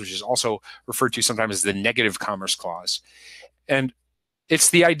Clause, which is also referred to sometimes as the Negative Commerce Clause. And it's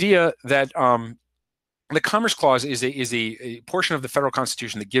the idea that the Commerce Clause is a portion of the federal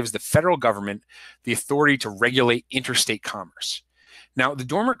Constitution that gives the federal government the authority to regulate interstate commerce. Now, the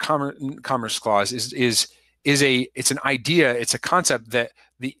Dormant Commerce Clause is an idea, it's a concept that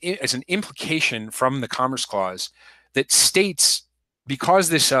it's an implication from the Commerce Clause that states, because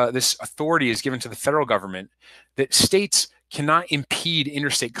this authority is given to the federal government, that states cannot impede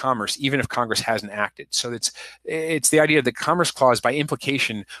interstate commerce even if Congress hasn't acted. So it's the idea that the Commerce Clause, by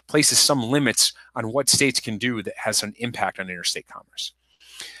implication, places some limits on what states can do that has an impact on interstate commerce.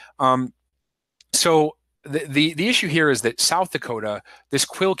 So the issue here is that South Dakota, this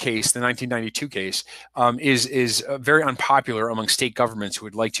Quill case, the 1992 case, is very unpopular among state governments who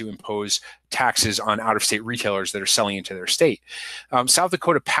would like to impose taxes on out-of-state retailers that are selling into their state. South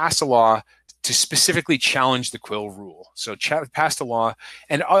Dakota passed a law to specifically challenge the Quill rule. So passed a law,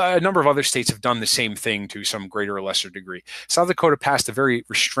 and a number of other states have done the same thing to some greater or lesser degree. South Dakota passed a very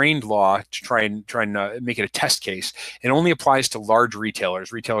restrained law to try and make it a test case. It only applies to large retailers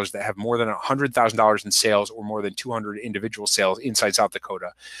that have more than $100,000 in sales or more than 200 individual sales inside South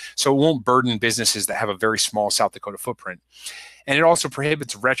Dakota. So it won't burden businesses that have a very small South Dakota footprint. And it also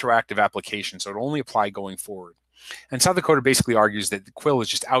prohibits retroactive application, so it'll only apply going forward. And South Dakota basically argues that the Quill is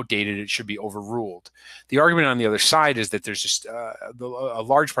just outdated, it should be overruled. The argument on the other side is that there's just a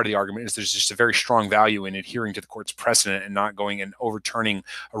large part of the argument is there's just a very strong value in adhering to the court's precedent and not going and overturning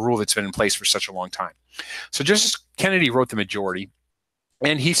a rule that's been in place for such a long time. So Justice Kennedy wrote the majority,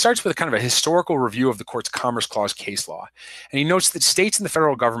 and he starts with a kind of a historical review of the court's Commerce Clause case law. And he notes that states and the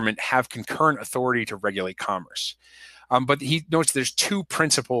federal government have concurrent authority to regulate commerce. But he notes there's 2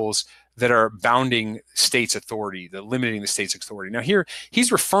 principles that are bounding states' authority, limiting the state's authority. Now here, he's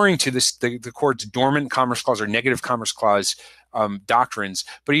referring to the court's Dormant Commerce Clause or Negative Commerce Clause doctrines,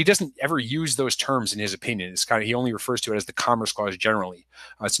 but he doesn't ever use those terms in his opinion. It's he only refers to it as the Commerce Clause generally.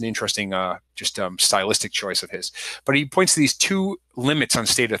 It's an interesting, stylistic choice of his. But he points to these two limits on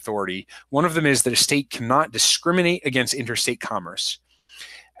state authority. One of them is that a state cannot discriminate against interstate commerce.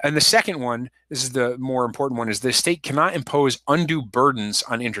 And the second one, this is the more important one, is the state cannot impose undue burdens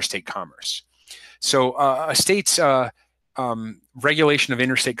on interstate commerce. So a state's regulation of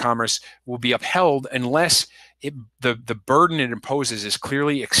interstate commerce will be upheld unless the burden it imposes is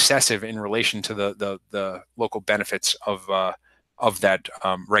clearly excessive in relation to the local benefits of that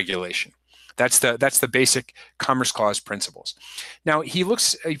regulation. That's the basic Commerce Clause principles. Now he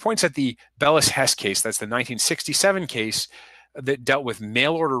points at the Bellis-Hess case. That's the 1967 case that dealt with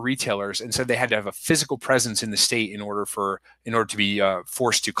mail order retailers and said they had to have a physical presence in the state in order to be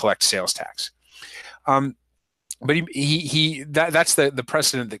forced to collect sales tax. But that's the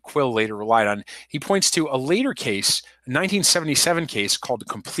precedent that Quill later relied on. He points to a later case, a 1977 case called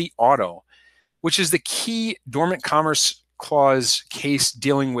Complete Auto, which is the key Dormant Commerce Clause case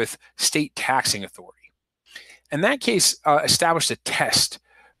dealing with state taxing authority. And that case established a test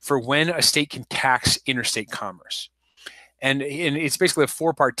for when a state can tax interstate commerce. And it's basically a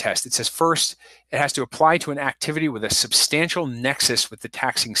four-part test. It says first, it has to apply to an activity with a substantial nexus with the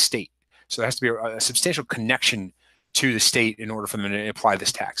taxing state. So there has to be a substantial connection to the state in order for them to apply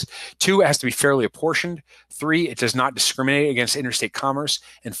this tax. 2, it has to be fairly apportioned. 3, it does not discriminate against interstate commerce.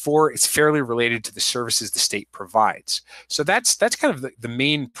 And 4, it's fairly related to the services the state provides. So that's kind of the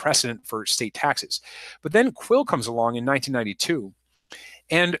main precedent for state taxes. But then Quill comes along in 1992,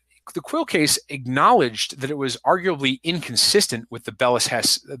 and the Quill case acknowledged that it was arguably inconsistent with the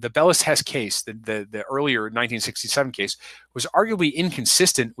Bellis-Hess. The Bellis-Hess case, the earlier 1967 case, was arguably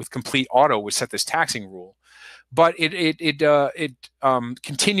inconsistent with Complete Auto, which set this taxing rule. But it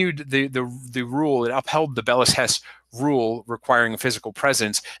continued the rule. It upheld the Bellis-Hess rule requiring a physical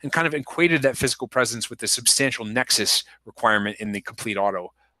presence and kind of equated that physical presence with the substantial nexus requirement in the Complete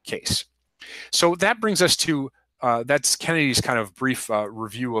Auto case. So that brings us to that's Kennedy's kind of brief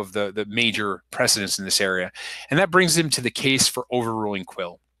review of the major precedents in this area. And that brings him to the case for overruling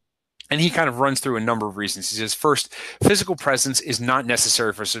Quill. And he kind of runs through a number of reasons. He says, first, physical presence is not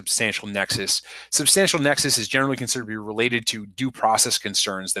necessary for substantial nexus. Substantial nexus is generally considered to be related to due process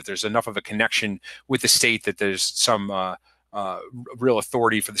concerns, that there's enough of a connection with the state that there's some real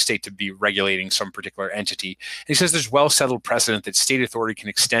authority for the state to be regulating some particular entity. And he says there's well-settled precedent that state authority can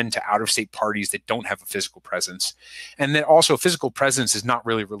extend to out-of-state parties that don't have a physical presence. And that also physical presence is not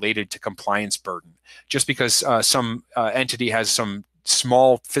really related to compliance burden. Just because some entity has some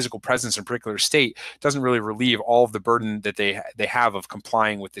small physical presence in a particular state doesn't really relieve all of the burden that they have of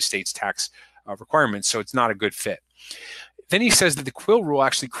complying with the state's tax requirements. So it's not a good fit. Then he says that the Quill rule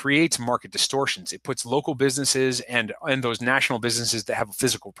actually creates market distortions. It puts local businesses and those national businesses that have a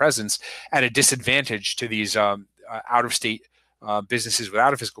physical presence at a disadvantage to these out-of-state businesses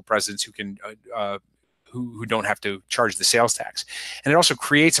without a physical presence who can who don't have to charge the sales tax. And it also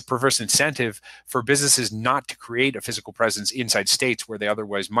creates a perverse incentive for businesses not to create a physical presence inside states where they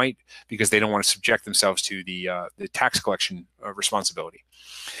otherwise might, because they don't want to subject themselves to the tax collection responsibility.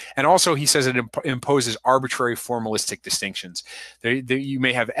 And also, he says it imposes arbitrary formalistic distinctions. You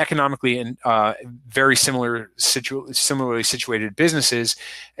may have economically and very similarly situated businesses,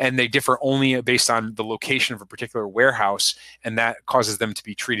 and they differ only based on the location of a particular warehouse, and that causes them to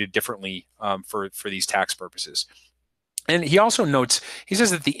be treated differently for these tax purposes. And he also notes, he says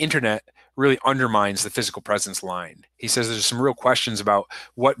that the internet really undermines the physical presence line. He says there's some real questions about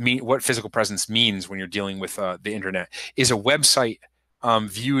what physical presence means when you're dealing with the internet. Is a website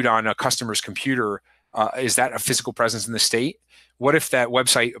viewed on a customer's computer, is that a physical presence in the state? What if that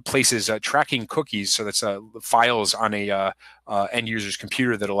website places tracking cookies, so that's files on a end user's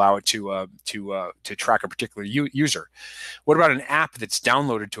computer that allow it to track a particular user? What about an app that's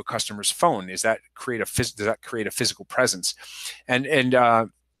downloaded to a customer's phone? Does that create a physical presence?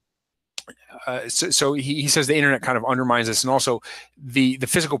 So he says the internet kind of undermines this, and also the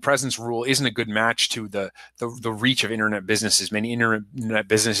physical presence rule isn't a good match to the reach of internet businesses. Many internet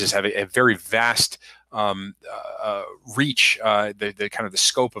businesses have a very vast reach, the kind of the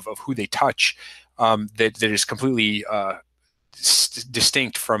scope of who they touch, that is completely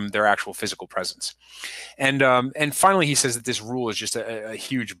distinct from their actual physical presence. And finally, he says that this rule is just a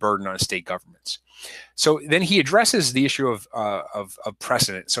huge burden on state governments. So then he addresses the issue of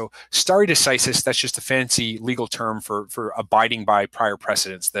precedent. So stare decisis, that's just a fancy legal term for abiding by prior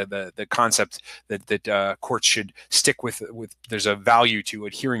precedents. The concept that courts should stick with. There's a value to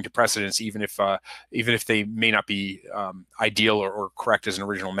adhering to precedents, even if they may not be ideal or correct as an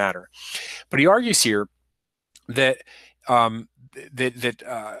original matter. But he argues here that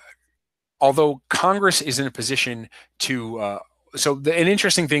although Congress is in a position to an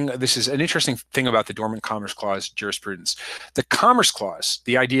interesting thing. This is an interesting thing about the Dormant Commerce Clause jurisprudence. The Commerce Clause,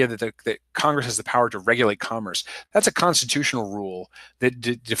 the idea that Congress has the power to regulate commerce, that's a constitutional rule that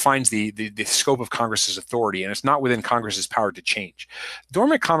defines the scope of Congress's authority, and it's not within Congress's power to change.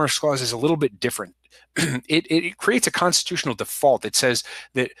 Dormant Commerce Clause is a little bit different. It creates a constitutional default that says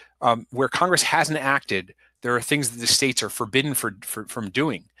that where Congress hasn't acted, there are things that the states are forbidden from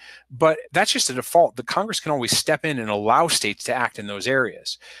doing. But that's just a default. The Congress can always step in and allow states to act in those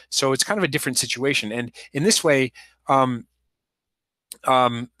areas. So it's kind of a different situation. And in this way, some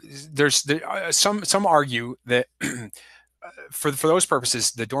argue that for those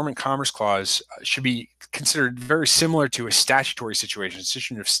purposes, the Dormant Commerce Clause should be considered very similar to a statutory situation, a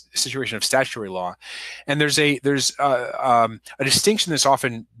situation of statutory law. And there's a distinction that's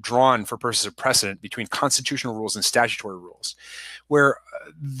often drawn for purposes of precedent between constitutional rules and statutory rules, where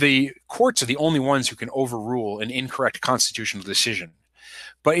the courts are the only ones who can overrule an incorrect constitutional decision.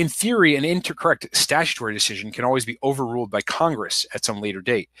 But in theory, an incorrect statutory decision can always be overruled by Congress at some later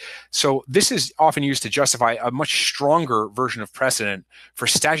date. So this is often used to justify a much stronger version of precedent for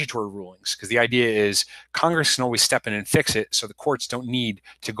statutory rulings, because the idea is Congress can always step in and fix it, so the courts don't need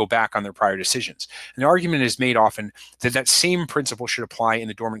to go back on their prior decisions. And the argument is made often that that same principle should apply in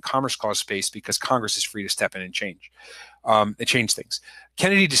the Dormant Commerce Clause space, because Congress is free to step in and change things.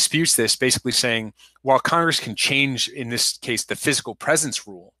 Kennedy disputes this, basically saying, while Congress can change, in this case, the physical presence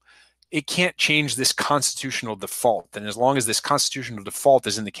rule, it can't change this constitutional default. And as long as this constitutional default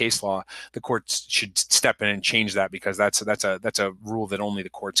is in the case law, the courts should step in and change that, because that's a rule that only the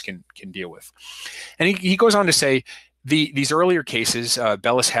courts can deal with. And he goes on to say, these earlier cases,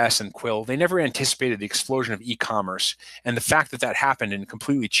 Bellis, Hess, and Quill, they never anticipated the explosion of e-commerce, and the fact that happened and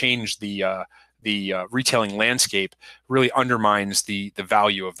completely changed the retailing landscape really undermines the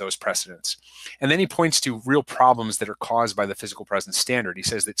value of those precedents. And then he points to real problems that are caused by the physical presence standard. He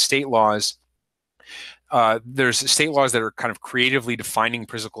says that state laws, there's state laws that are kind of creatively defining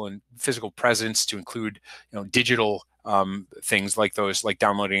physical presence to include, digital things like those, like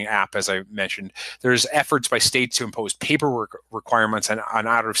downloading an app, as I mentioned. There's efforts by states to impose paperwork requirements on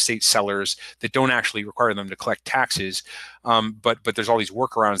out-of-state sellers that don't actually require them to collect taxes, but there's all these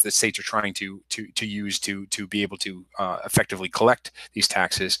workarounds that states are trying to use to be able to effectively collect these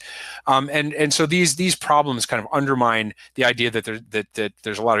taxes, and so these problems kind of undermine the idea that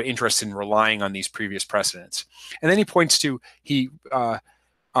there's a lot of interest in relying on these previous precedents. And then he points to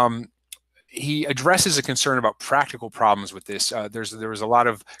he addresses a concern about practical problems with this. There was a lot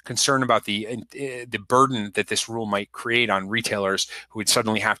of concern about the burden that this rule might create on retailers who would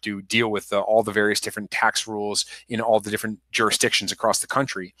suddenly have to deal with all the various different tax rules in all the different jurisdictions across the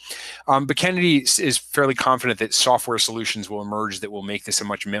country. But Kennedy is fairly confident that software solutions will emerge that will make this a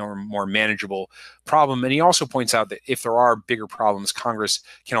much more manageable problem. And he also points out that if there are bigger problems, Congress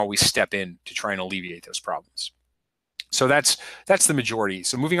can always step in to try and alleviate those problems. So that's the majority.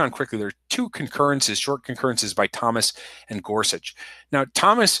 So moving on quickly, there are two short concurrences by Thomas and Gorsuch. Now,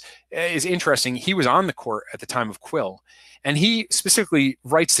 Thomas is interesting. He was on the court at the time of Quill, and he specifically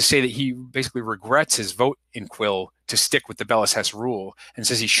writes to say that he basically regrets his vote in Quill to stick with the Bellis-Hess rule, and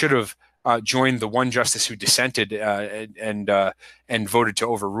says he should have joined the one justice who dissented and voted to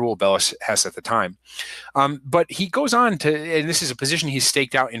overrule Bellis-Hess at the time. But he goes on to, and this is a position he's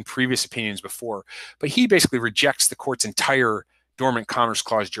staked out in previous opinions before, but he basically rejects the court's entire Dormant Commerce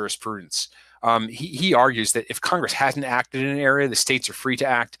Clause jurisprudence. He argues that if Congress hasn't acted in an area, the states are free to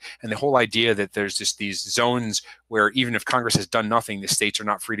act, and the whole idea that there's just these zones where even if Congress has done nothing, the states are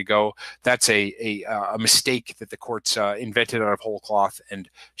not free to go, that's a mistake that the courts invented out of whole cloth and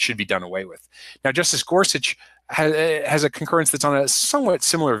should be done away with. Now, Justice Gorsuch has a concurrence that's on a somewhat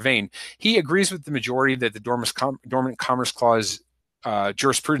similar vein. He agrees with the majority that the Dormant Commerce Clause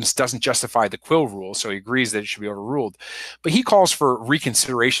jurisprudence doesn't justify the Quill rule, so he agrees that it should be overruled. But he calls for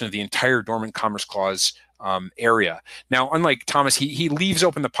reconsideration of the entire Dormant Commerce Clause area. Now, unlike Thomas, he leaves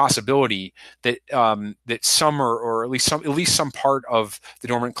open the possibility that that some or at least some part of the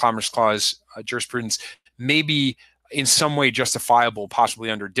Dormant Commerce Clause jurisprudence may be in some way justifiable, possibly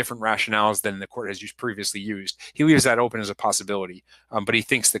under different rationales than the court has previously used. He leaves that open as a possibility, but he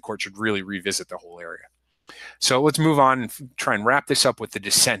thinks the court should really revisit the whole area. So let's move on and try and wrap this up with the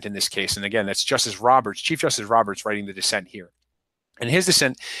dissent in this case. And again, that's Chief Justice Roberts writing the dissent here. And his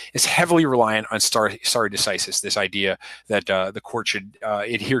dissent is heavily reliant on stare decisis, this idea that the court should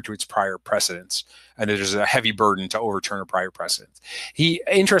adhere to its prior precedents, and that there's a heavy burden to overturn a prior precedent. He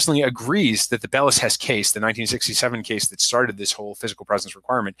interestingly agrees that the Bellis Hess case, the 1967 case that started this whole physical presence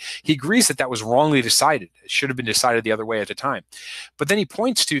requirement, he agrees that that was wrongly decided. It should have been decided the other way at the time. But then he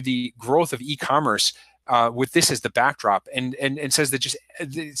points to the growth of e-commerce with this as the backdrop, and says that just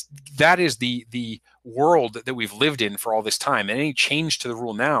that is the world that we've lived in for all this time, and any change to the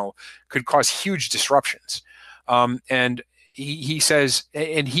rule now could cause huge disruptions. And he says,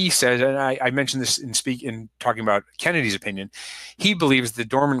 and I mentioned this in talking about Kennedy's opinion, he believes the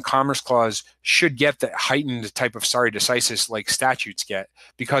Dormant Commerce Clause should get the heightened type of stare decisis like statutes get,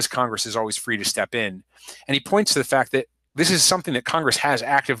 because Congress is always free to step in. And he points to the fact that this is something that Congress has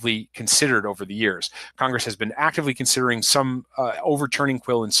actively considered over the years. Congress has been actively considering some overturning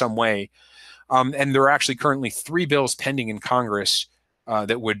Quill in some way. And there are actually currently 3 bills pending in Congress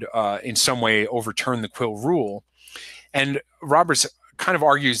that would in some way overturn the Quill rule. And Roberts kind of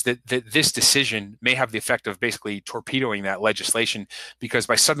argues that this decision may have the effect of basically torpedoing that legislation, because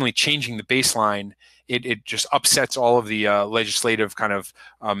by suddenly changing the baseline, it just upsets all of the legislative kind of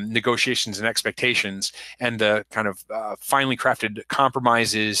negotiations and expectations, and the kind of finely crafted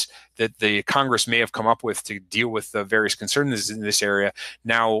compromises that the Congress may have come up with to deal with the various concerns in this area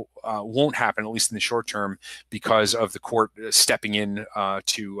now won't happen, at least in the short term, because of the court stepping in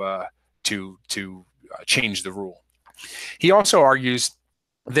to change the rule. He also argues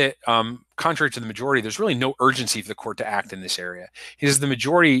that, contrary to the majority, there's really no urgency for the court to act in this area. He says the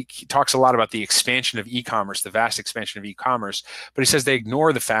majority talks a lot about the expansion of e-commerce, the vast expansion of e-commerce, but he says they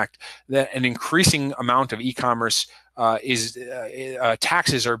ignore the fact that an increasing amount of e-commerce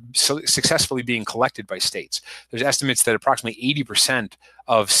taxes are successfully being collected by states. There's estimates that approximately 80%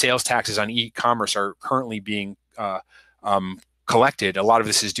 of sales taxes on e-commerce are currently being collected. A lot of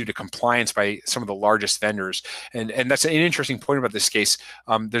this is due to compliance by some of the largest vendors. And that's an interesting point about this case.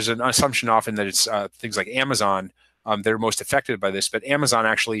 There's an assumption often that it's things like Amazon that are most affected by this, but Amazon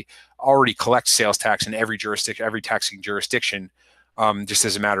actually already collects sales tax in every jurisdiction, every taxing jurisdiction, just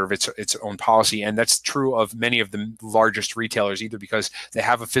as a matter of its own policy. And that's true of many of the largest retailers, either because they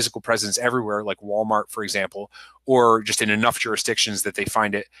have a physical presence everywhere, like Walmart, for example, or just in enough jurisdictions that they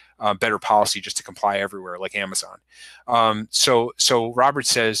find it better policy just to comply everywhere, like Amazon. So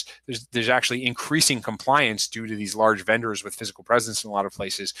Roberts says there's actually increasing compliance due to these large vendors with physical presence in a lot of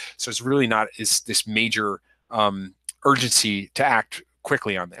places. So it's really not this major urgency to act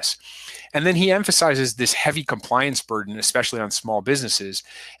quickly on this. And then he emphasizes this heavy compliance burden, especially on small businesses,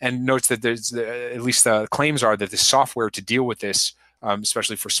 and notes that there's at least the claims are that the software to deal with this,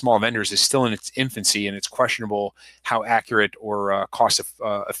 especially for small vendors, is still in its infancy, and it's questionable how accurate or cost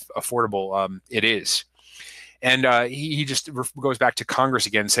affordable it is. And he just goes back to Congress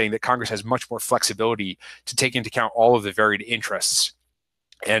again, saying that Congress has much more flexibility to take into account all of the varied interests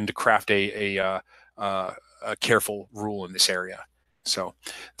and to craft a careful rule in this area. So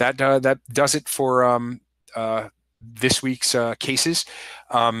that does it for this week's cases.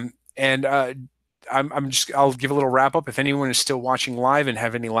 I'll give a little wrap up. If anyone is still watching live and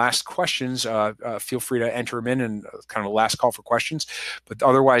have any last questions, feel free to enter them in, and kind of a last call for questions. But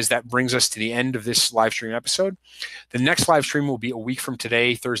otherwise, that brings us to the end of this live stream episode. The next live stream will be a week from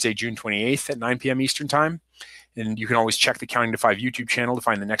today, Thursday, June 28th at 9 p.m. Eastern Time. And you can always check the Counting to 5 YouTube channel to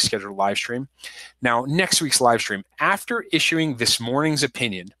find the next scheduled live stream. Now, next week's live stream, after issuing this morning's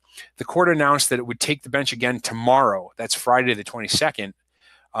opinion, the court announced that it would take the bench again tomorrow, that's Friday the 22nd,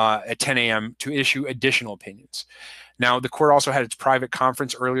 at 10 a.m. to issue additional opinions. Now, the court also had its private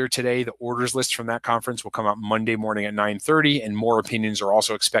conference earlier today. The orders list from that conference will come out Monday morning at 9:30, and more opinions are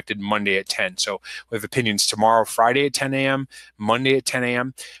also expected Monday at 10. So we have opinions tomorrow, Friday at 10 a.m., Monday at 10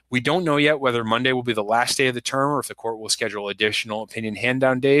 a.m. We don't know yet whether Monday will be the last day of the term or if the court will schedule additional opinion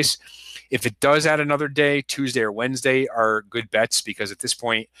hand-down days. If it does add another day, Tuesday or Wednesday are good bets, because at this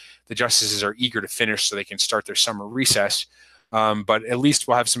point, the justices are eager to finish so they can start their summer recess. But at least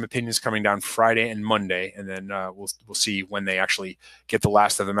we'll have some opinions coming down Friday and Monday, and then we'll see when they actually get the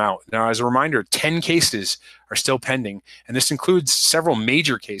last of them out. Now, as a reminder, 10 cases are still pending, and this includes several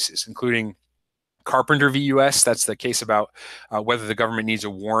major cases, including Carpenter v. U.S. That's the case about whether the government needs a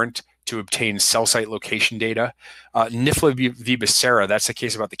warrant to obtain cell site location data. NIFLA v. Becerra, that's a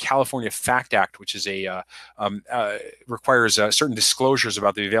case about the California FACT Act, which is requires certain disclosures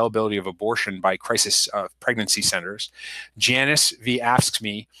about the availability of abortion by crisis pregnancy centers. Janus v. Asks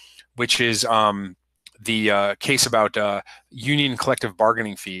Me, which is the case about union collective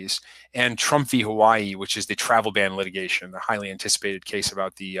bargaining fees, and Trump v. Hawaii, which is the travel ban litigation, the highly anticipated case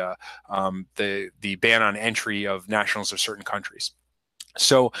about the ban on entry of nationals of certain countries.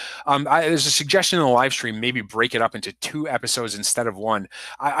 So there's a suggestion in the live stream, maybe break it up into 2 episodes instead of 1.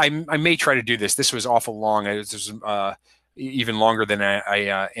 I may try to do this. This was awful long. This was even longer than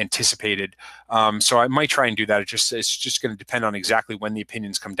I anticipated. So I might try and do that. It's just going to depend on exactly when the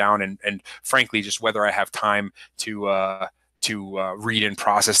opinions come down, and frankly, just whether I have time to read and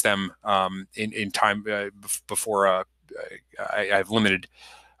process them in time before I have limited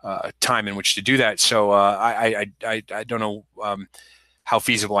time in which to do that. So I don't know how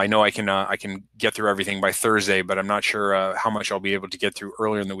feasible. I know I can get through everything by Thursday, but I'm not sure how much I'll be able to get through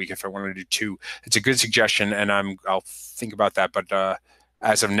earlier in the week if I wanted to do 2. It's a good suggestion, and I'll think about that. But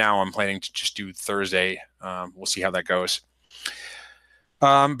as of now, I'm planning to just do Thursday. We'll see how that goes.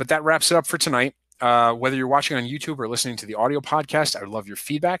 But that wraps it up for tonight. Whether you're watching on YouTube or listening to the audio podcast, I would love your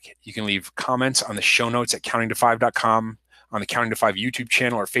feedback. You can leave comments on the show notes at countingto5.com, on the Counting to 5 YouTube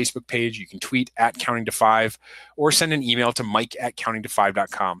channel or Facebook page. You can tweet at Counting to 5, or send an email to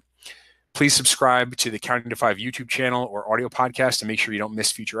mike@countingto5.com. Please subscribe to the Counting to 5 YouTube channel or audio podcast to make sure you don't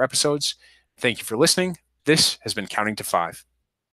miss future episodes. Thank you for listening. This has been Counting to 5.